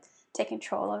decided to take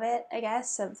control of it, I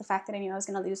guess, of the fact that I knew I was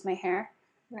going to lose my hair.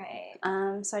 Right.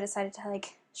 So I decided to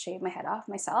shave my head off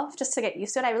myself just to get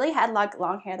used to it. I really had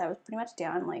long hair that was pretty much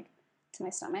down to my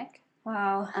stomach.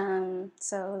 Wow.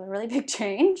 So it was a really big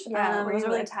change. Yeah. Were you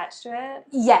really attached to it?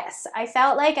 Yes. I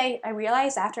felt like I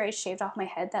realized after I shaved off my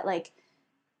head that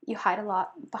you hide a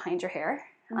lot behind your hair.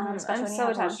 I'm so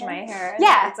attached to my hair.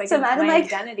 Yeah. It's like so my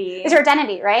identity. It's your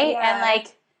identity, right? Yeah. And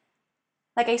like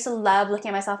I used to love looking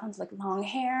at myself with long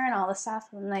hair and all this stuff,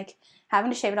 and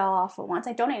having to shave it all off at once.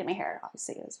 I donated my hair,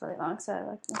 obviously it was really long, so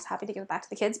I was happy to give it back to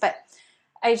the kids. But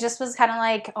I just was kind of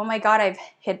like, oh my God, I've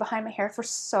hid behind my hair for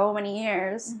so many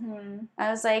years.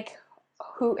 I was like,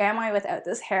 who am I without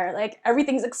this hair? Like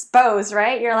everything's exposed,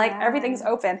 right? You're like everything's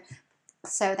open.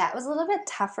 So that was a little bit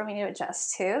tough for me to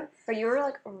adjust to. But you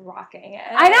were rocking it.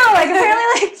 I know,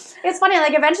 apparently it's funny.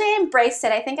 Eventually I embraced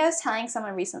it. I think I was telling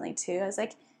someone recently too. I was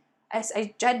like.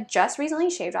 I just recently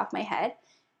shaved off my head,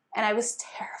 and I was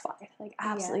terrified,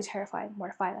 absolutely terrified,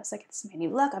 mortified. I was like, "It's my new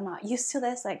look. I'm not used to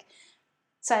this."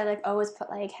 So I always put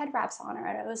head wraps on, or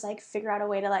I always figure out a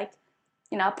way to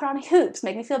put on hoops,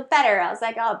 make me feel better. I was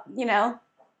like, oh, And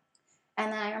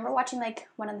then I remember watching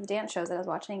one of the dance shows that I was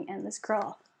watching, and this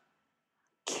girl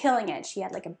killing it. She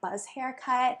had a buzz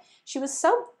haircut. She was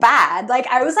so bad.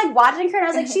 I was watching her, and I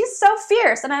was like, she's so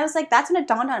fierce. And I was like, that's when it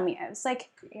dawned on me. I was like,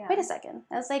 wait a second.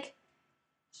 I was like.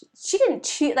 She didn't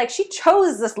cheat. She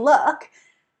chose this look,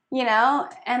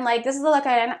 and this is the look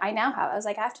I now have. I was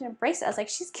like, I have to embrace it. I was like,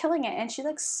 she's killing it, and she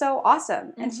looks so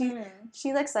awesome, and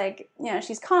she looks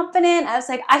she's confident. I was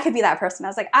like, I could be that person. I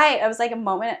was like, a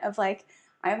moment of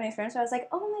I have an experience where I was like,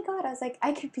 oh my God, I was like,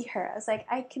 I could be her. I was like,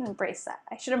 I can embrace that.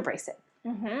 I should embrace it.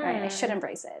 Right? I should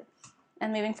embrace it.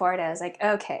 And moving forward, I was like,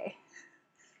 okay.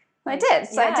 Well, I did.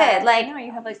 So I did. Like, I know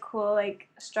you have like cool like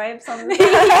stripes on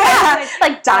the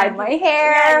like dyed my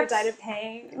hair. Yeah, you dyed it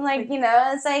pink. Like, you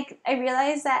know, it's like I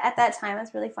realized that at that time it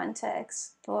was really fun to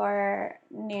explore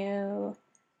new,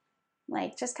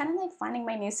 like just kind of like finding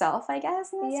my new self, I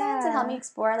guess, in that sense. It helped me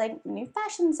explore like new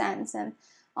fashion sense and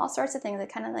all sorts of things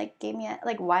that kind of like gave me a,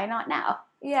 like, why not now?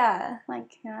 Yeah.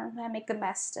 Like, you know, I make the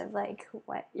best of like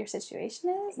what your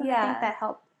situation is. And I think that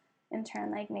helped in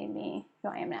turn like made me who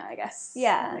I am now, I guess.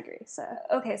 Yeah. I agree. So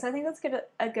okay, so I think that's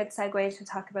a good segue to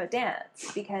talk about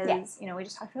dance because you know, we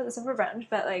just talked about this over brunch,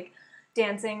 but like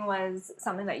dancing was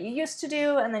something that you used to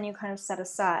do and then you kind of set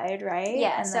aside, right?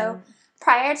 Yeah. And so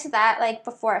prior to that, like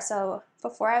before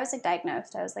I was like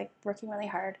diagnosed, I was like working really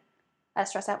hard at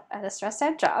a stressed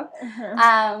out job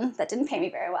that didn't pay me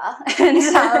very well,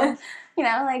 and you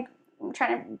know, like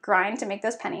trying to grind to make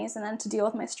those pennies, and then to deal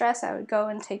with my stress, I would go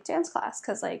and take dance class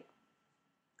because like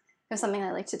it was something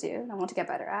I like to do and I want to get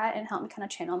better at and help me kind of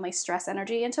channel my stress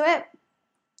energy into it.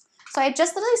 So I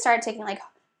just literally started taking like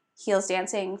heels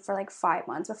dancing for like 5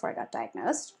 months before I got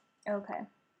diagnosed. Okay.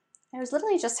 I was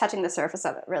literally just touching the surface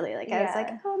of it, really. Like I was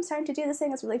like, oh, I'm starting to do this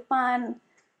thing. It's really fun.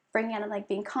 Bringing out and like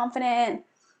being confident,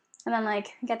 and then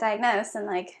like get diagnosed and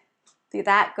like through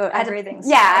that go. I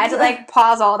had to like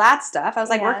pause all that stuff. I was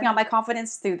like working on my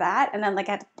confidence through that, and then like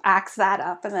I had to axe that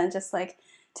up, and then just like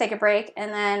take a break,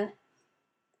 and then.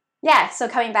 Yeah, so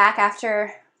coming back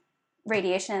after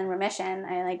radiation remission,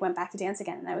 I like went back to dance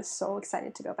again, and I was so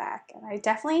excited to go back. And I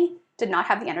definitely did not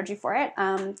have the energy for it.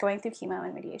 Going through chemo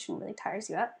and radiation really tires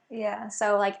you up. Yeah.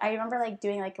 So like I remember like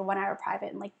doing like a 1 hour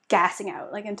private and like gassing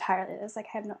out like entirely. I was like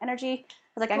I have no energy.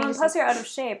 I was like I need to. Plus you're out of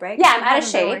shape, right? Yeah, I'm out of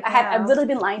shape. I've literally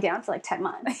been lying down for like 10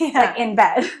 months, like in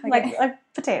bed, like a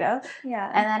potato.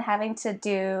 Yeah. And then having to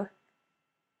do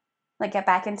like get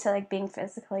back into like being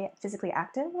physically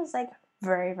active was like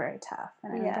very, very tough.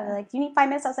 And I remember like, you need 5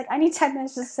 minutes? I was like, I need 10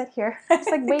 minutes just to sit here. I was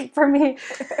like, wait for me.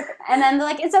 And then they're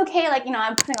like, it's okay. Like, you know,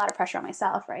 I'm putting a lot of pressure on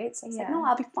myself, right? So it's like, no,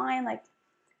 I'll be fine. Like,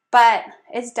 but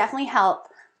it's definitely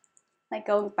helped. Like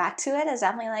going back to it has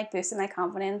definitely like boosted my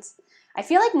confidence. I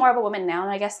feel like more of a woman now,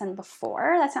 I guess, than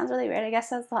before. That sounds really weird. I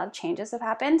guess there's a lot of changes have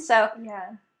happened. So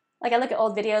like I look at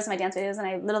old videos, my dance videos, and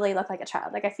I literally look like a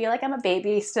child. Like I feel like I'm a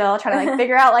baby still trying to like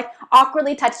figure out like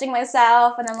awkwardly touching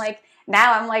myself. And then like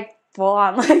now I'm like full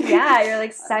on like you're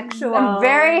like sexual. I'm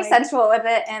very sensual with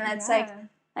it, and it's like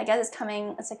I guess it's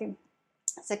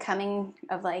a coming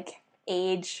of like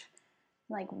age,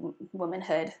 like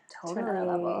womanhood to another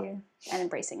level, and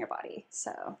embracing your body.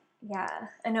 So yeah,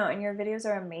 I know, and your videos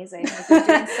are amazing. Like you're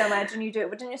doing so much, and you do it.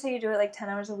 What didn't you say you do it like 10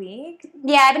 hours a week?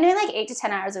 Yeah, I've been doing like 8 to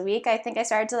 10 hours a week. I think I was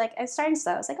starting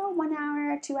slow. It's like 1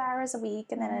 hour, 2 hours a week,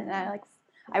 and then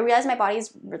I realized my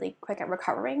body's really quick at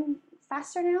recovering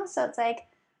faster now. So it's like,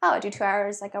 oh, I do 2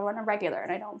 hours, like I run a regular,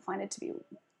 and I don't find it to be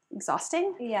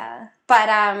exhausting. Yeah.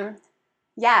 But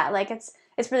yeah, like it's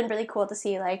been really cool to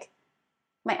see like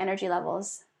my energy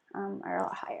levels are a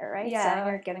lot higher, right? Yeah, so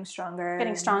you're getting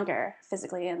stronger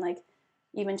physically, and like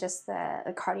even just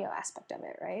the cardio aspect of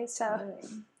it, right? So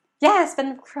yeah, it's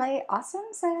been really awesome.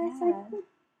 So it's like,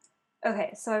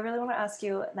 okay, so I really want to ask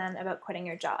you then about quitting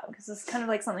your job, because this is kind of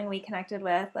like something we connected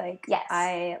with. Like,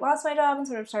 I lost my job and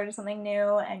sort of started something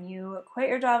new, and you quit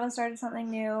your job and started something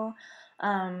new.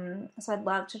 So I'd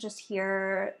love to just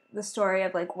hear the story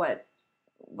of like what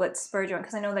spurred you on,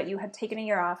 because I know that you had taken a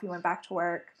year off, you went back to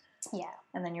work. Yeah.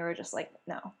 And then you were just like,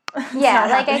 no. Yeah,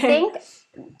 like happening.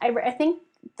 I think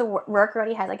the work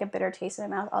already had like a bitter taste in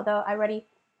my mouth, although I already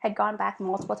had gone back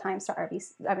multiple times to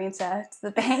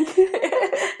the bank.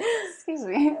 Excuse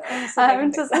me.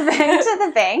 To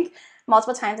the bank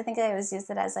multiple times. I think I was used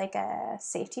it as like a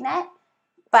safety net.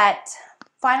 But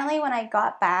finally, when I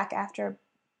got back after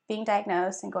being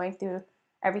diagnosed and going through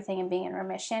everything and being in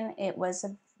remission, it was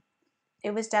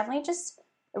definitely just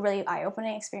a really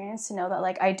eye-opening experience to know that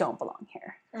like I don't belong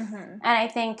here. And I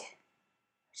think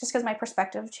just because my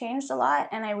perspective changed a lot,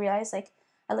 and I realized like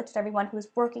I looked at everyone who was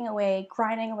working away,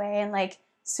 grinding away, and like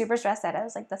super stressed out. I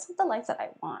was like, that's not the life that I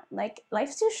want. Like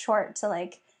life's too short to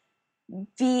like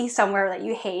be somewhere that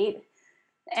you hate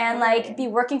and like be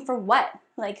working for what?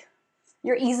 Like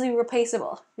you're easily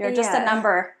replaceable. You're just a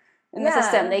number in the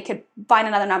system. They could find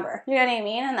another number. You know what I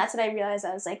mean? And that's what I realized.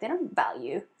 I was like, they don't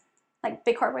value. Like,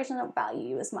 big corporations don't value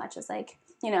you as much as, like,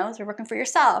 you know, as you're working for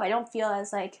yourself. I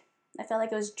felt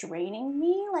like it was draining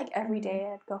me. Like, every day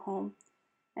I'd go home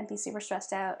and be super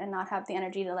stressed out and not have the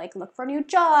energy to, like, look for a new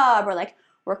job or, like,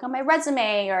 work on my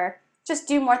resume or just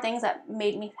do more things that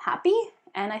made me happy.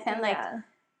 And I found, like,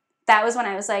 that was when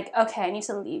I was like, okay, I need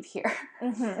to leave here.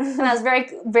 And I was very,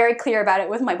 very clear about it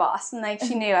with my boss. And like,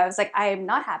 she knew. I was like, I am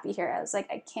not happy here. I was like,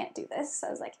 I can't do this. I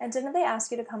was like... And didn't they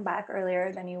ask you to come back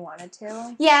earlier than you wanted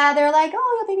to? Yeah, they were like,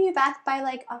 oh, you'll be back by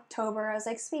like October. I was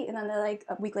like, sweet. And then they're like,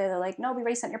 a week later, they're like, no, we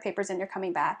already sent your papers in. You're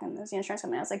coming back. And there's the insurance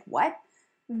company. I was like, what?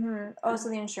 Oh, so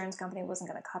the insurance company wasn't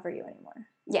going to cover you anymore.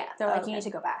 Yeah, they're like, you need to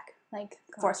go back, like,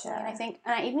 forcefully. And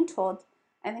I even told,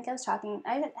 I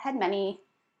had many,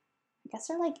 I guess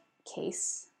they're like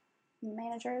case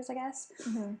managers, I guess.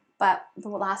 But the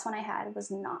last one I had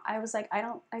was not, I was like,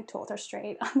 I told her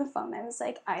straight on the phone. I was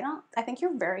like, I think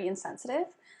you're very insensitive.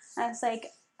 And I was like,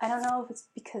 I don't know if it's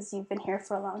because you've been here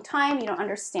for a long time, you don't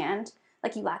understand,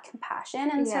 like, you lack compassion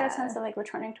in sort of sense of, like,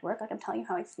 returning to work. Like, I'm telling you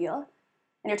how I feel.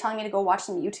 And you're telling me to go watch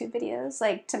some YouTube videos,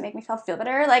 like, to make me feel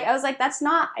better. Like, I was like, that's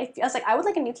not, I was like, I would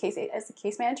like a new case as a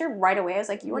case manager right away. I was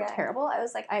like, you are terrible. I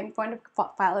was like, I'm going to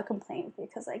file a complaint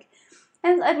because, like,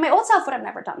 and like, my old self would have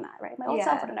never done that, right? My old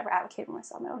self would have never advocated for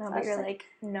myself. But you're like,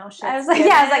 no shit. I was like,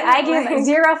 I gave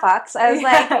 0 fucks. I was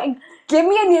like, give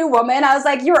me a new woman. I was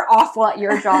like, you're awful at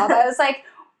your job. I was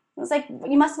like,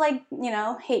 you must, like, you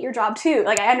know, hate your job too.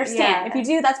 Like, I understand. If you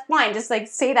do, that's fine. Just, like,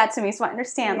 say that to me so I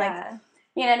understand. Like,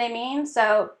 you know what I mean?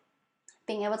 So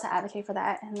being able to advocate for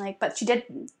that, and like, but she did,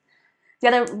 the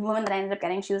other woman that I ended up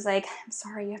getting, she was like, I'm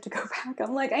sorry, you have to go back.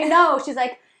 I'm like, I know. She's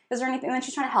like, is there anything, and then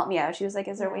she's trying to help me out. She was like,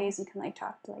 is there ways you can, like,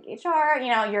 talk to, like, HR, you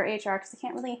know, your HR, because they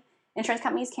can't really, insurance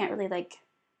companies can't really, like,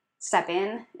 step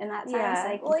in that sense.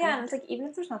 Like, well, and it's like, even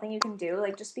if there's nothing you can do,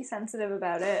 like, just be sensitive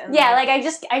about it. And like, I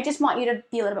just want you to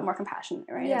be a little bit more compassionate,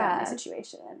 right, about my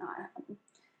situation, and not,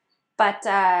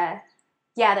 but,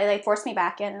 yeah, they, like, forced me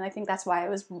back in, and I think that's why I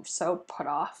was so put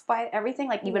off by everything,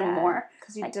 like, even more.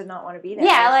 Because you did not want to be there.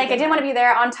 Yeah, like, I didn't want to be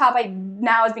there. On top, I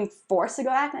now was being forced to go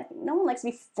back, and I think no one likes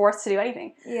to be forced to do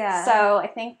anything. Yeah. So I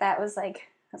think that was, like,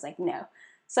 I was like, no.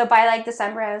 So by, like,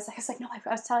 December, I was like, no, I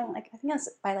was telling, like, I think it was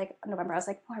by, like, November, I was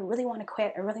like, oh, I really want to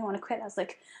quit. I really want to quit. I was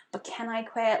like, but can I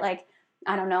quit? Like,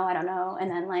 I don't know. And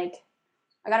then, like,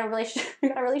 I got a really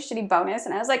shitty bonus,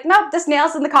 and I was like, nope, this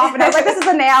nail's in the coffin. I was like, this is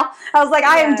a nail. I was like,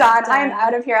 I am done. I am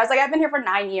out of here. I was like, I've been here for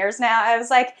 9 years now. I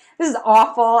was like, this is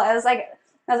awful. I was like,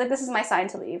 this is my sign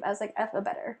to leave. I was like, I feel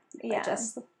better. I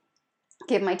just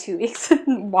give my 2 weeks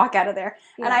and walk out of there.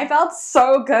 And I felt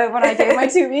so good when I gave my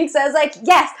 2 weeks. I was like,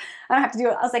 yes, I don't have to do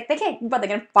it. I was like, they're going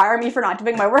to fire me for not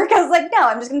doing my work. I was like, no,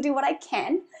 I'm just going to do what I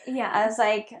can. Yeah. I was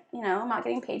like, you know, I'm not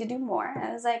getting paid to do more.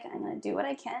 I was like, I'm going to do what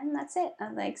I can, and that's it. I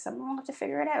was like, someone will have to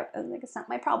figure it out. I was like, it's not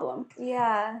my problem.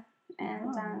 Yeah.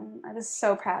 And I was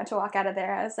so proud to walk out of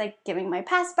there. I was like, giving my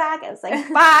pass back. I was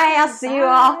like, bye, I'll see you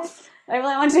all. I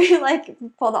really wanted to, like,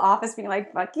 pull the office, being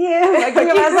like, fuck you. Like,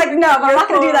 I was like, no, but I'm not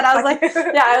going to do that. I was like,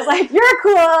 I was like, you're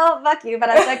cool, fuck you. But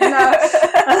I was like, no.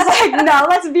 I was like, no,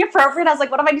 let's be appropriate. I was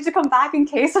like, what if I need to come back in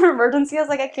case of emergency? I was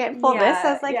like, I can't pull this.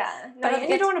 I was like, but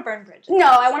you don't want to burn bridges. No,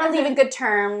 I want to leave in good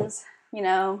terms, you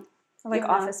know. Like,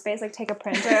 office space, like, take a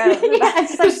printer out.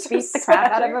 Just, like, beat the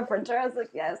crap out of a printer. I was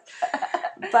like, yes.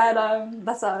 But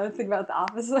that's all I think about the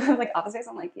office. Like, office space,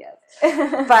 I'm like, yes.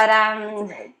 But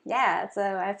yeah, so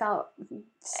I felt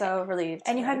so relieved.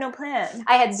 And you had no plan.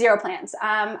 I had 0 plans.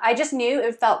 I just knew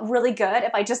it felt really good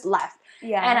if I just left.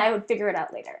 Yeah. And I would figure it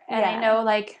out later. And I know,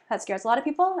 like, that scares a lot of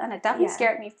people, and it definitely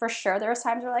scared me for sure. There was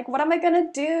times where, like, what am I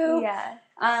gonna do? Yeah.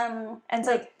 And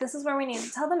so, like, this is where we need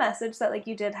to tell the message that, like,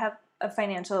 you did have a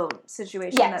financial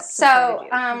situation. Yes. So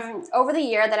over the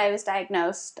year that I was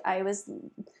diagnosed, I was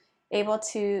able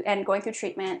to, and going through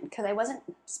treatment, because I wasn't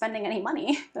spending any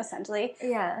money, essentially.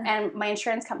 Yeah. And my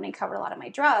insurance company covered a lot of my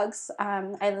drugs. I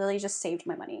literally just saved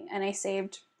my money, and I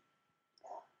saved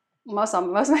most of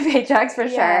my paychecks for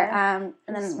sure. And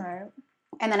then, smart.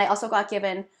 And then I also got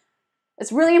given,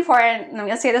 it's really important, and I'm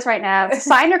going to say this right now, to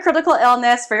sign your critical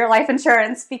illness for your life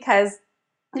insurance, because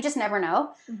you just never know.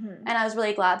 And I was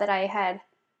really glad that I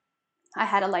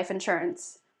had a life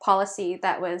insurance policy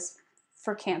that was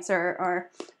for cancer or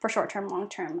for short-term,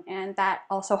 long-term, and that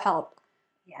also helped.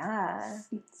 Yeah.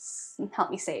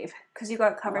 Help me save. Because you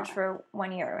got coverage for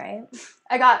 1 year, right?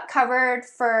 I got covered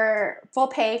for full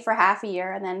pay for half a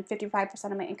year, and then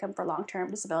 55% of my income for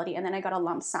long-term disability, and then I got a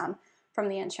lump sum from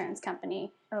the insurance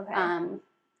company. Okay.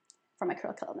 For my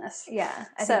critical illness. Yeah.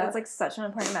 I think it's, like, such an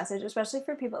important message, especially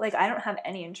for people, like, I don't have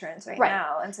any insurance right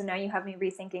now, and so now you have me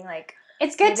rethinking, like,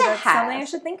 it's good to have. Something I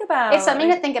should think about. It's something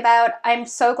to think about. I'm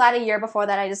so glad a year before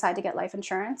that I decided to get life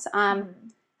insurance. I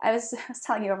was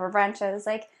telling you over brunch, I was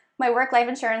like, my work life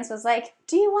insurance was like,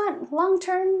 do you want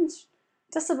long-term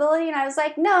disability? And I was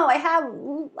like, no, I have,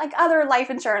 like, other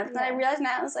life insurance. And then I realized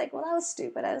now, I was like, well, that was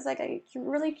stupid. I was like, I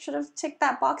really should have ticked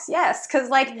that box yes. Because,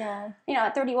 like, you know,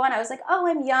 at 31, I was like, oh,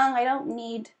 I'm young. I don't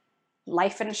need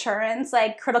life insurance,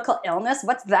 like critical illness.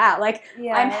 What's that? Like,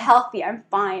 I'm healthy. I'm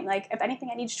fine. Like, if anything,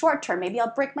 I need short term. Maybe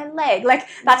I'll break my leg. Like,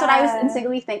 that's what I was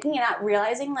instinctively thinking, and not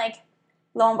realizing, like,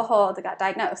 lo and behold, I got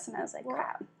diagnosed, and I was like,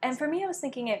 crap. And for me, I was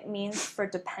thinking it means for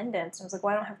dependents. I was like,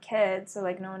 well, I don't have kids, so,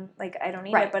 like, no one, like, I don't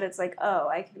need it, but it's like, oh,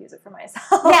 I could use it for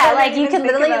myself. Yeah, like, you could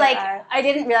literally, like, I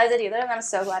didn't realize it either, and I'm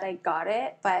so glad I got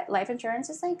it, but life insurance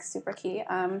is, like, super key.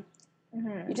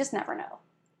 You just never know.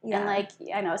 Yeah. And, like,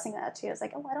 I know I was thinking that, too. I was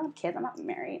like, oh, I don't have kids. I'm not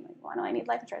married. Like, why do I need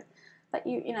life insurance? But,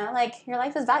 you know, like, your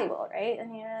life is valuable, right?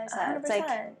 And you realize that. 100%, it's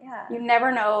like, you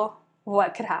never know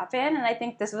what could happen, and I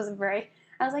think this was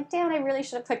I was like, damn, I really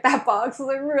should have clicked that box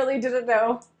because I really didn't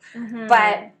know.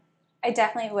 But I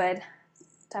definitely would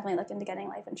look into getting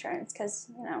life insurance because,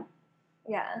 you know.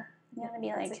 Yeah. You want to be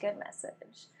like. It's a good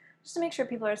message. Just to make sure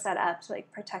people are set up to,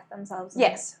 like, protect themselves.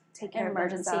 And take care of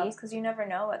themselves because you never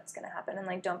know what's going to happen. And,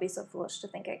 like, don't be so foolish to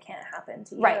think it can't happen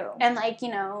to you. Right. And, like, you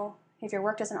know, if your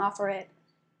work doesn't offer it,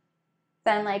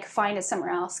 then, like, find it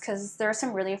somewhere else because there are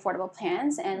some really affordable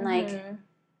plans. And, like,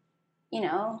 you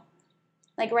know.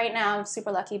 Like, right now, I'm super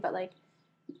lucky, but, like,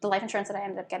 the life insurance that I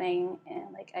ended up getting,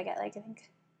 and, like, I get, like, I think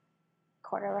a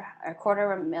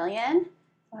quarter of a million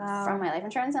from my life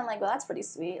insurance. And I'm like, well, that's pretty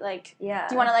sweet. Like, do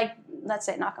you want to, like, let's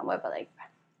say, knock on wood, but, like,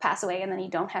 pass away and then you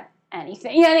don't have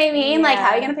anything. You know what I mean? Yeah. Like, how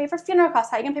are you going to pay for funeral costs?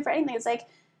 How are you going to pay for anything? It's like,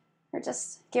 or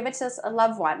just give it to a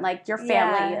loved one, like, your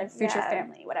family, like, future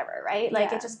family, whatever, right?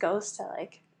 Like, it just goes to,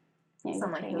 like, you know,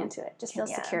 someone paying into it. Just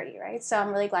feels security, right? So I'm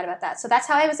really glad about that. So that's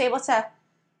how I was able to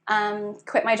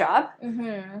quit my job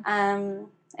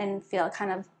and feel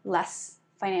kind of less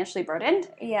financially burdened.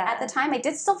 At the time, I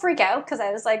did still freak out because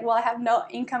I was like, well, I have no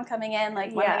income coming in.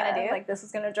 Like, what am I going to do? Like, this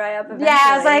is going to dry up eventually. Yeah,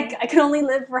 I was like, I can only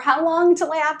live for how long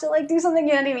until I have to, like, do something,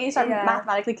 you know what I mean? So I'm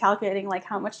mathematically calculating, like,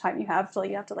 how much time you have till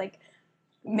you have to, like,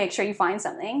 make sure you find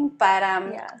something. But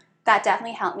that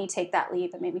definitely helped me take that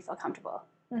leap and made me feel comfortable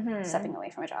stepping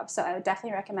away from a job. So I would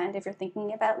definitely recommend, if you're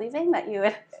thinking about leaving, that you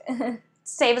would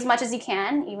save as much as you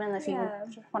can, even if you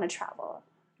want to travel.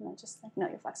 And then just, like, know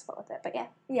you're flexible with it.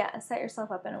 But set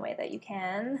yourself up in a way that you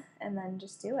can, and then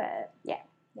just do it. Yeah.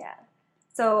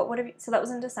 So so that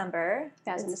was in December.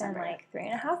 That was in December. Been,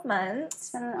 like, 3.5 months. It's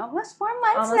been almost 4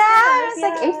 months now. It's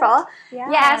like April.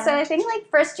 Yeah. So I think,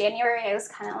 like, 1st January, I was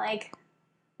kind of like,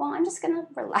 well, I'm just gonna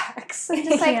relax and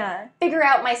just, like, figure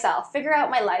out myself, figure out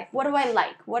my life. What do I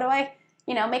like? What do I,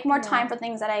 you know, make more time for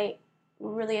things that I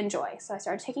really enjoy. So I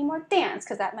started taking more dance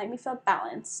because that made me feel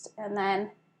balanced, and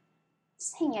then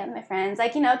just hanging out with my friends,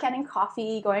 like, you know, getting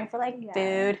coffee, going for, like,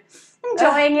 food,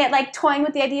 enjoying it, like, toying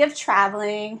with the idea of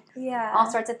traveling, all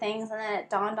sorts of things. And then it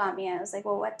dawned on me, I was like,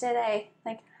 well,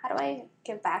 how do I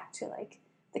give back to, like,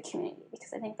 the community?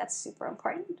 Because I think that's super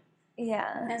important.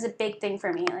 And it's a big thing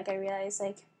for me. Like, I realized,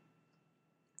 like,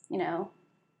 you know,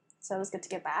 so it was good to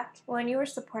give back. Well, and you were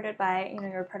supported by, you know,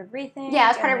 you were part of Rethink. Yeah, I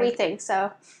was part of Rethink,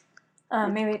 so.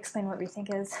 Maybe explain what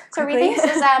Rethink is. So Rethink is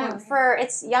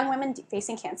it's young women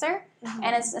facing cancer,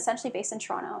 and it's essentially based in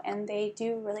Toronto, and they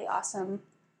do really awesome,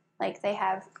 like, they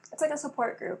have... It's like a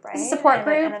support group, right? It's a support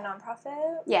group. And a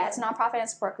nonprofit? Yeah, it's a nonprofit and a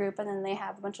support group, and then they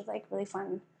have a bunch of, like, really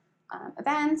fun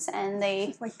events, and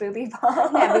they... Like Booby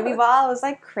Ball. Yeah, Booby Ball was,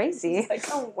 like, crazy. It's like,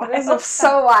 oh, wow. It was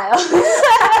so wild.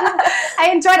 I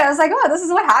enjoyed it. I was like, oh, this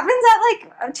is what happens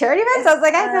at, like, charity events? I was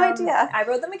like, I had no idea. I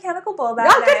rode the mechanical bull that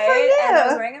night. Good for you. And I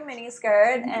was wearing a mini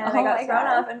skirt, and I got thrown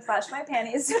up and flashed my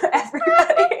panties to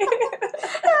everybody.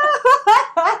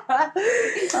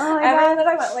 Everyone that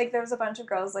I went, like, there was a bunch of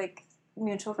girls, like,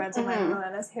 mutual friends of mine and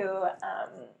Alanna's who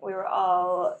we were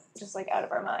all just, like, out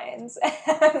of our minds,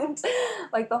 and,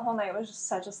 like, the whole night was just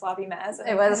such a sloppy mess.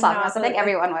 It was a sloppy mess. I think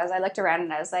everyone was. I looked around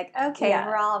and I was like, okay,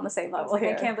 we're all on the same level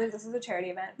here. I can't believe this is a charity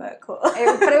event, but cool. But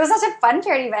it was such a fun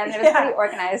charity event. It was pretty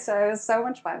organized, so it was so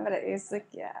much fun. But it was like,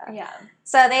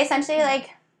 So they essentially, like,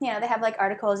 you know, they have, like,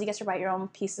 articles. You get to write your own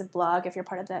piece of blog if you're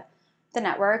part of the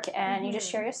network, and you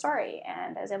just share your story.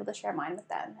 And I was able to share mine with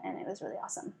them, and it was really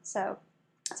awesome. So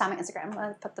it's on my Instagram.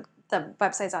 I'll put the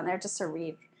websites on there just to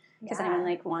read because anyone,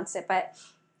 like, wants it. But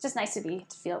it's just nice to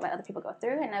feel what other people go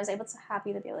through, and I was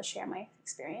happy to be able to share my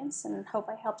experience and hope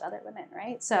I helped other women,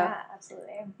 right? So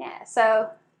absolutely. Yeah, so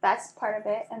that's part of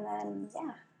it, and then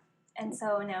And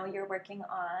so now you're working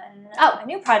on a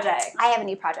new project. I have a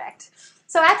new project.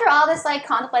 So after all this, like,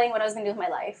 contemplating what I was going to do with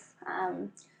my life,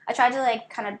 I tried to, like,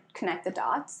 kind of connect the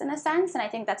dots in a sense, and I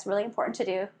think that's really important to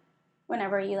do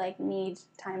whenever you, like, need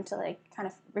time to, like, kind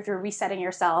of, if you're resetting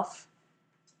yourself,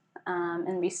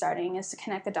 and restarting is to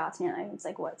connect the dots in your life. It's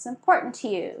like, what's important to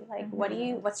you? Like,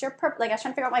 what's your purpose? Like, I was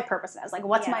trying to figure out what my purpose is. Like,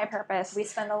 what's my purpose? We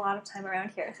spend a lot of time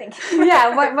around here thinking.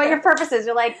 Yeah, what your purpose is.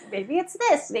 You're like, maybe it's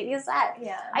this, maybe it's that.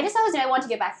 Yeah. I just always knew I wanted to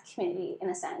give back to the community in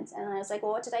a sense. And I was like,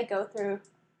 well, what did I go through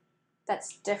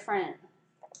that's different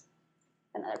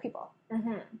than other people?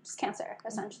 Just cancer,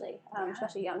 essentially,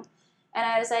 especially young. And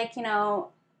I was like,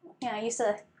 I used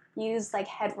to use like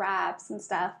head wraps and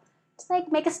stuff to like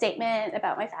make a statement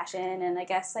about my fashion and I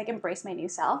guess like embrace my new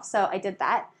self. So I did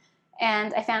that.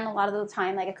 And I found a lot of the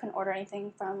time like I couldn't order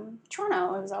anything from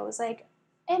Toronto. It was always like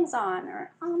Amazon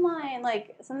or online,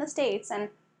 like it's in the States. And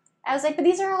I was like, but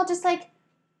these are all just like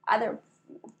either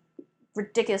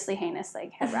ridiculously heinous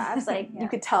like head wraps. Like you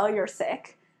could tell you're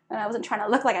sick. And I wasn't trying to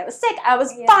look like I was sick. I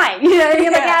was fine. You know what I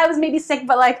mean? Like, I was maybe sick,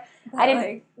 but like, I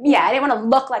didn't want to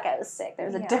look like I was sick.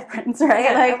 There's a difference, right?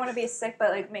 Yeah, like, I want to be sick,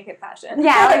 but like make it fashion.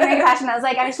 Yeah, like make it fashion. I was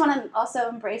like, I just want to also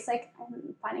embrace like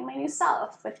I'm finding my new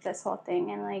self with this whole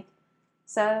thing. And like,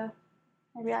 so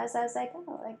I realized I was like,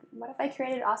 oh, like what if I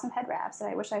created awesome head wraps that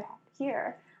I wish I had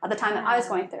here at the time that I was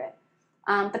going through it?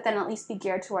 But then at least be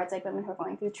geared towards like women who are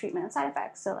going through treatment and side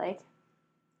effects. So like,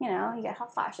 you get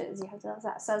hot flashes, you have this,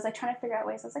 that. So I was like trying to figure out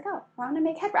ways. I was like, oh, I want to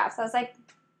make head wraps. I was like,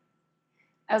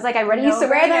 I already used to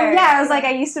wear them. Yeah, I was like,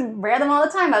 I used to wear them all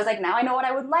the time. I was like, now I know what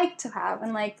I would like to have.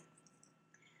 And like,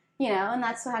 and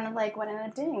that's kind of like what I ended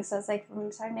up doing. So I was like,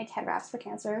 I'm starting to make head wraps for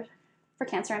cancer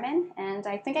women. And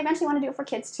I think I eventually want to do it for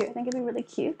kids too. I think it'd be really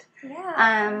cute.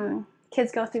 Yeah.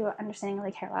 Kids go through understanding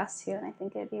like hair loss too. And I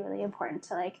think it'd be really important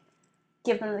to like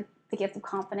give them the gift of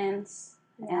confidence.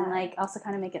 And like also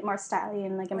kind of make it more stylish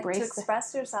and like embrace to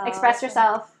express yourself. Express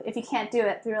yourself if you can't do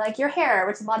it through like your hair,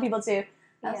 which a lot of people do.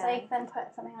 I was like, then put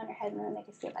something on your head and then make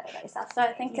you feel better about yourself. So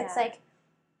I think it's like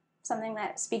something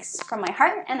that speaks from my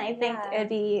heart, and I think it'd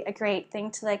be a great thing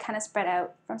to like kind of spread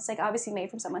out from. It's like obviously made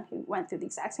from someone who went through the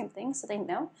exact same thing, so they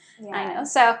know. Yeah. I know.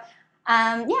 So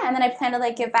and then I plan to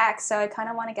like give back. So I kind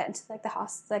of want to get into like the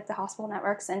hospital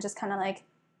networks and just kind of like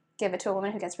give it to a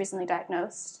woman who gets recently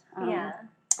diagnosed.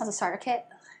 As a starter kit,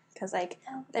 because like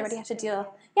they already have to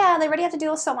deal. Yeah, they already have to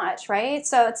deal with so much, right?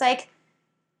 So it's like,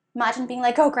 imagine being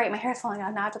like, oh great, my hair's falling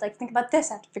out. Now I have to like think about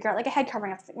this. I have to figure out like a head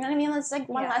covering. You know what I mean? It's like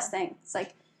one less thing. It's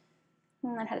like,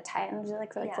 and learn how to tie it and do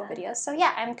like really cool videos. So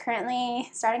yeah, I'm currently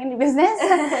starting a new business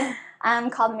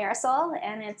called Mirasol,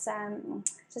 and it's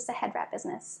just a head wrap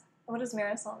business. What does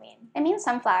Mirasol mean? It means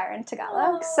sunflower in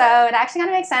Tagalog. Oh. So it actually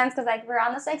kind of makes sense because like we're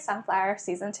on this like sunflower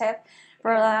season tip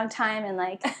for a long time, and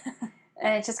like.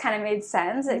 And it just kind of made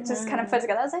sense. It just kind of put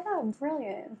together. I was like, oh,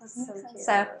 brilliant. That's so cute.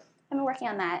 So I've been working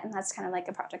on that, and that's kind of like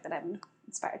a project that I'm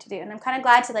inspired to do. And I'm kind of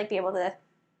glad to like be able to,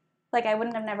 like, I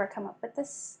wouldn't have never come up with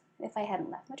this if I hadn't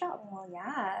left my job. Well,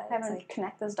 yeah. I haven't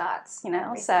connect those dots,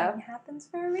 Everything so happens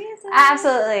for a reason.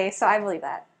 Absolutely. So I believe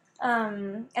that.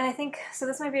 And I think, so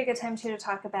this might be a good time too to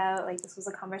talk about, like, this was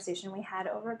a conversation we had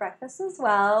over breakfast as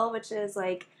well, which is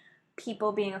like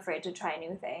people being afraid to try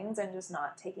new things and just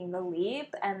not taking the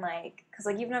leap, and like, because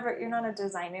like you're not a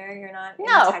designer, you're not in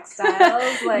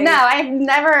textiles. Like, no,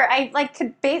 I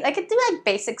could do like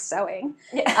basic sewing.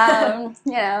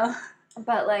 Yeah.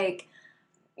 But like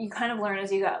you kind of learn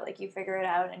as you go, like you figure it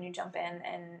out and you jump in,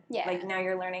 and like now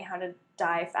you're learning how to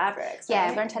dye fabrics. Right?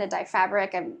 Yeah, I learned how to dye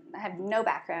fabric. I have no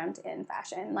background in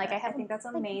fashion. Like I think that's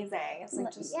amazing. It's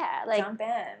like just jump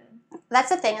in. That's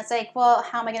the thing. It's like, well,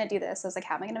 how am I going to do this? I was like,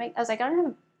 how am I going to make? I was like, I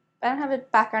don't have a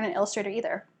background in Illustrator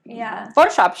either. Yeah.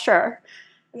 Photoshop, sure.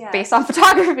 Yeah. Based on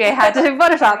photography, I had to do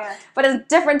Photoshop, but it's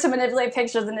different to manipulate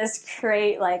pictures than just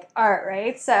create like art,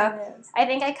 right? So I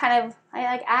think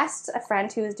I asked a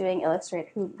friend who was doing Illustrator,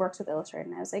 who works with Illustrator,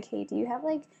 and I was like, hey, do you have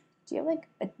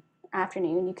an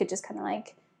afternoon you could just kind of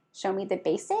like show me the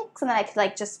basics, and then I could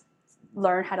like just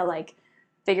learn how to like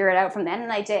figure it out from then.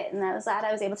 And I did, and that was that.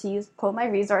 I was able to pull my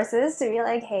resources to be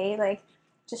like, hey, like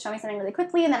just show me something really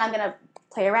quickly, and then I'm gonna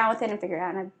play around with it and figure it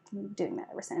out. And I've been doing that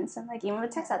ever since. And like even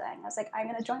with textile dyeing, I was like, I'm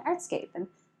gonna join Artscape and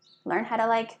learn how to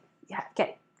like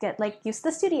get like used to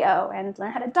the studio and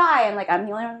learn how to dye. And like I'm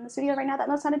the only one in the studio right now that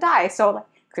knows how to dye, so like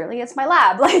clearly it's my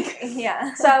lab. Like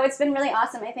so it's been really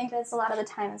awesome. I think that's a lot of the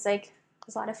time it's like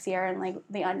there's a lot of fear and like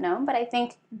the unknown, but I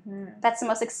think that's the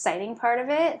most exciting part of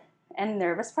it and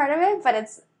nervous part of it. But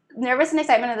it's nervous and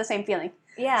excitement are the same feeling.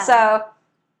 Yeah. So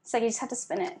it's like you just have to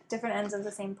spin it. Different ends of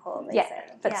the same pole, they say.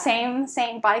 But same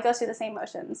body goes through the same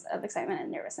motions of excitement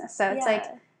and nervousness. So it's like,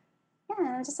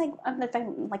 just like if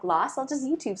I'm like lost, I'll just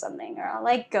YouTube something, or I'll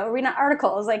like go read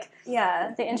articles. Like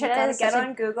the internet is get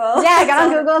on Google. Yeah, get on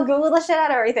Google, Google the shit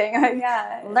out of everything.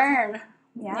 Like, learn.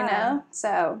 Yeah.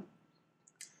 So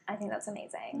I think that's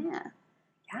amazing. Yeah.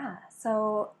 Yeah.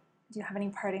 So do you have any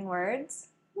parting words?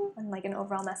 And like an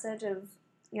overall message of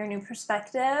your new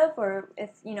perspective, or if,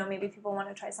 you know, maybe people want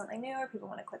to try something new or people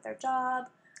want to quit their job,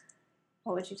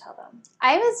 what would you tell them?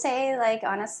 I would say, like,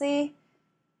 honestly,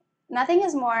 nothing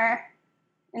is more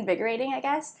invigorating, I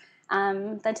guess,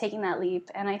 than taking that leap.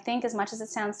 And I think as much as it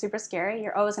sounds super scary,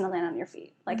 you're always going to land on your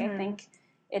feet. Like, I think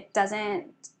it doesn't,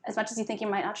 as much as you think you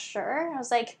might not sure, I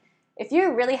was like, if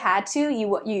you really had to,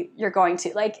 you're going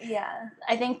to. Like, yeah.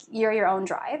 I think you're your own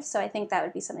drive. So I think that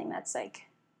would be something that's, like,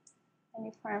 a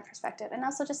new form of perspective. And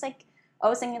also just, like,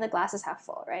 always thinking the glass is half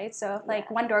full, right? So if, like,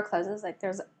 one door closes, like,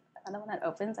 there's another one that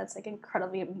opens that's, like,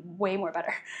 incredibly way more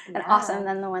better and awesome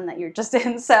than the one that you're just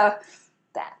in. So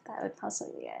that would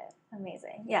possibly be it.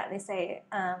 Amazing. Yeah, they say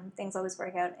things always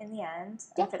work out in the end.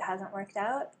 Yeah. If it hasn't worked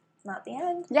out, it's not the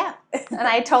end. Yeah, and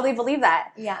I totally believe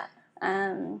that. Yeah.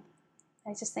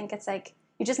 I just think it's like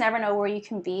you just never know where you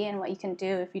can be and what you can do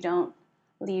if you don't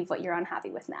leave what you're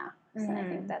unhappy with now. And I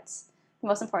think that's the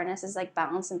most important is like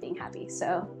balance and being happy.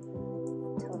 So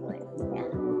totally. Yeah.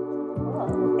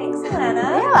 Cool. Thanks,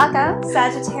 Alanna. You're welcome.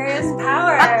 Sagittarius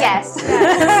power. Yes.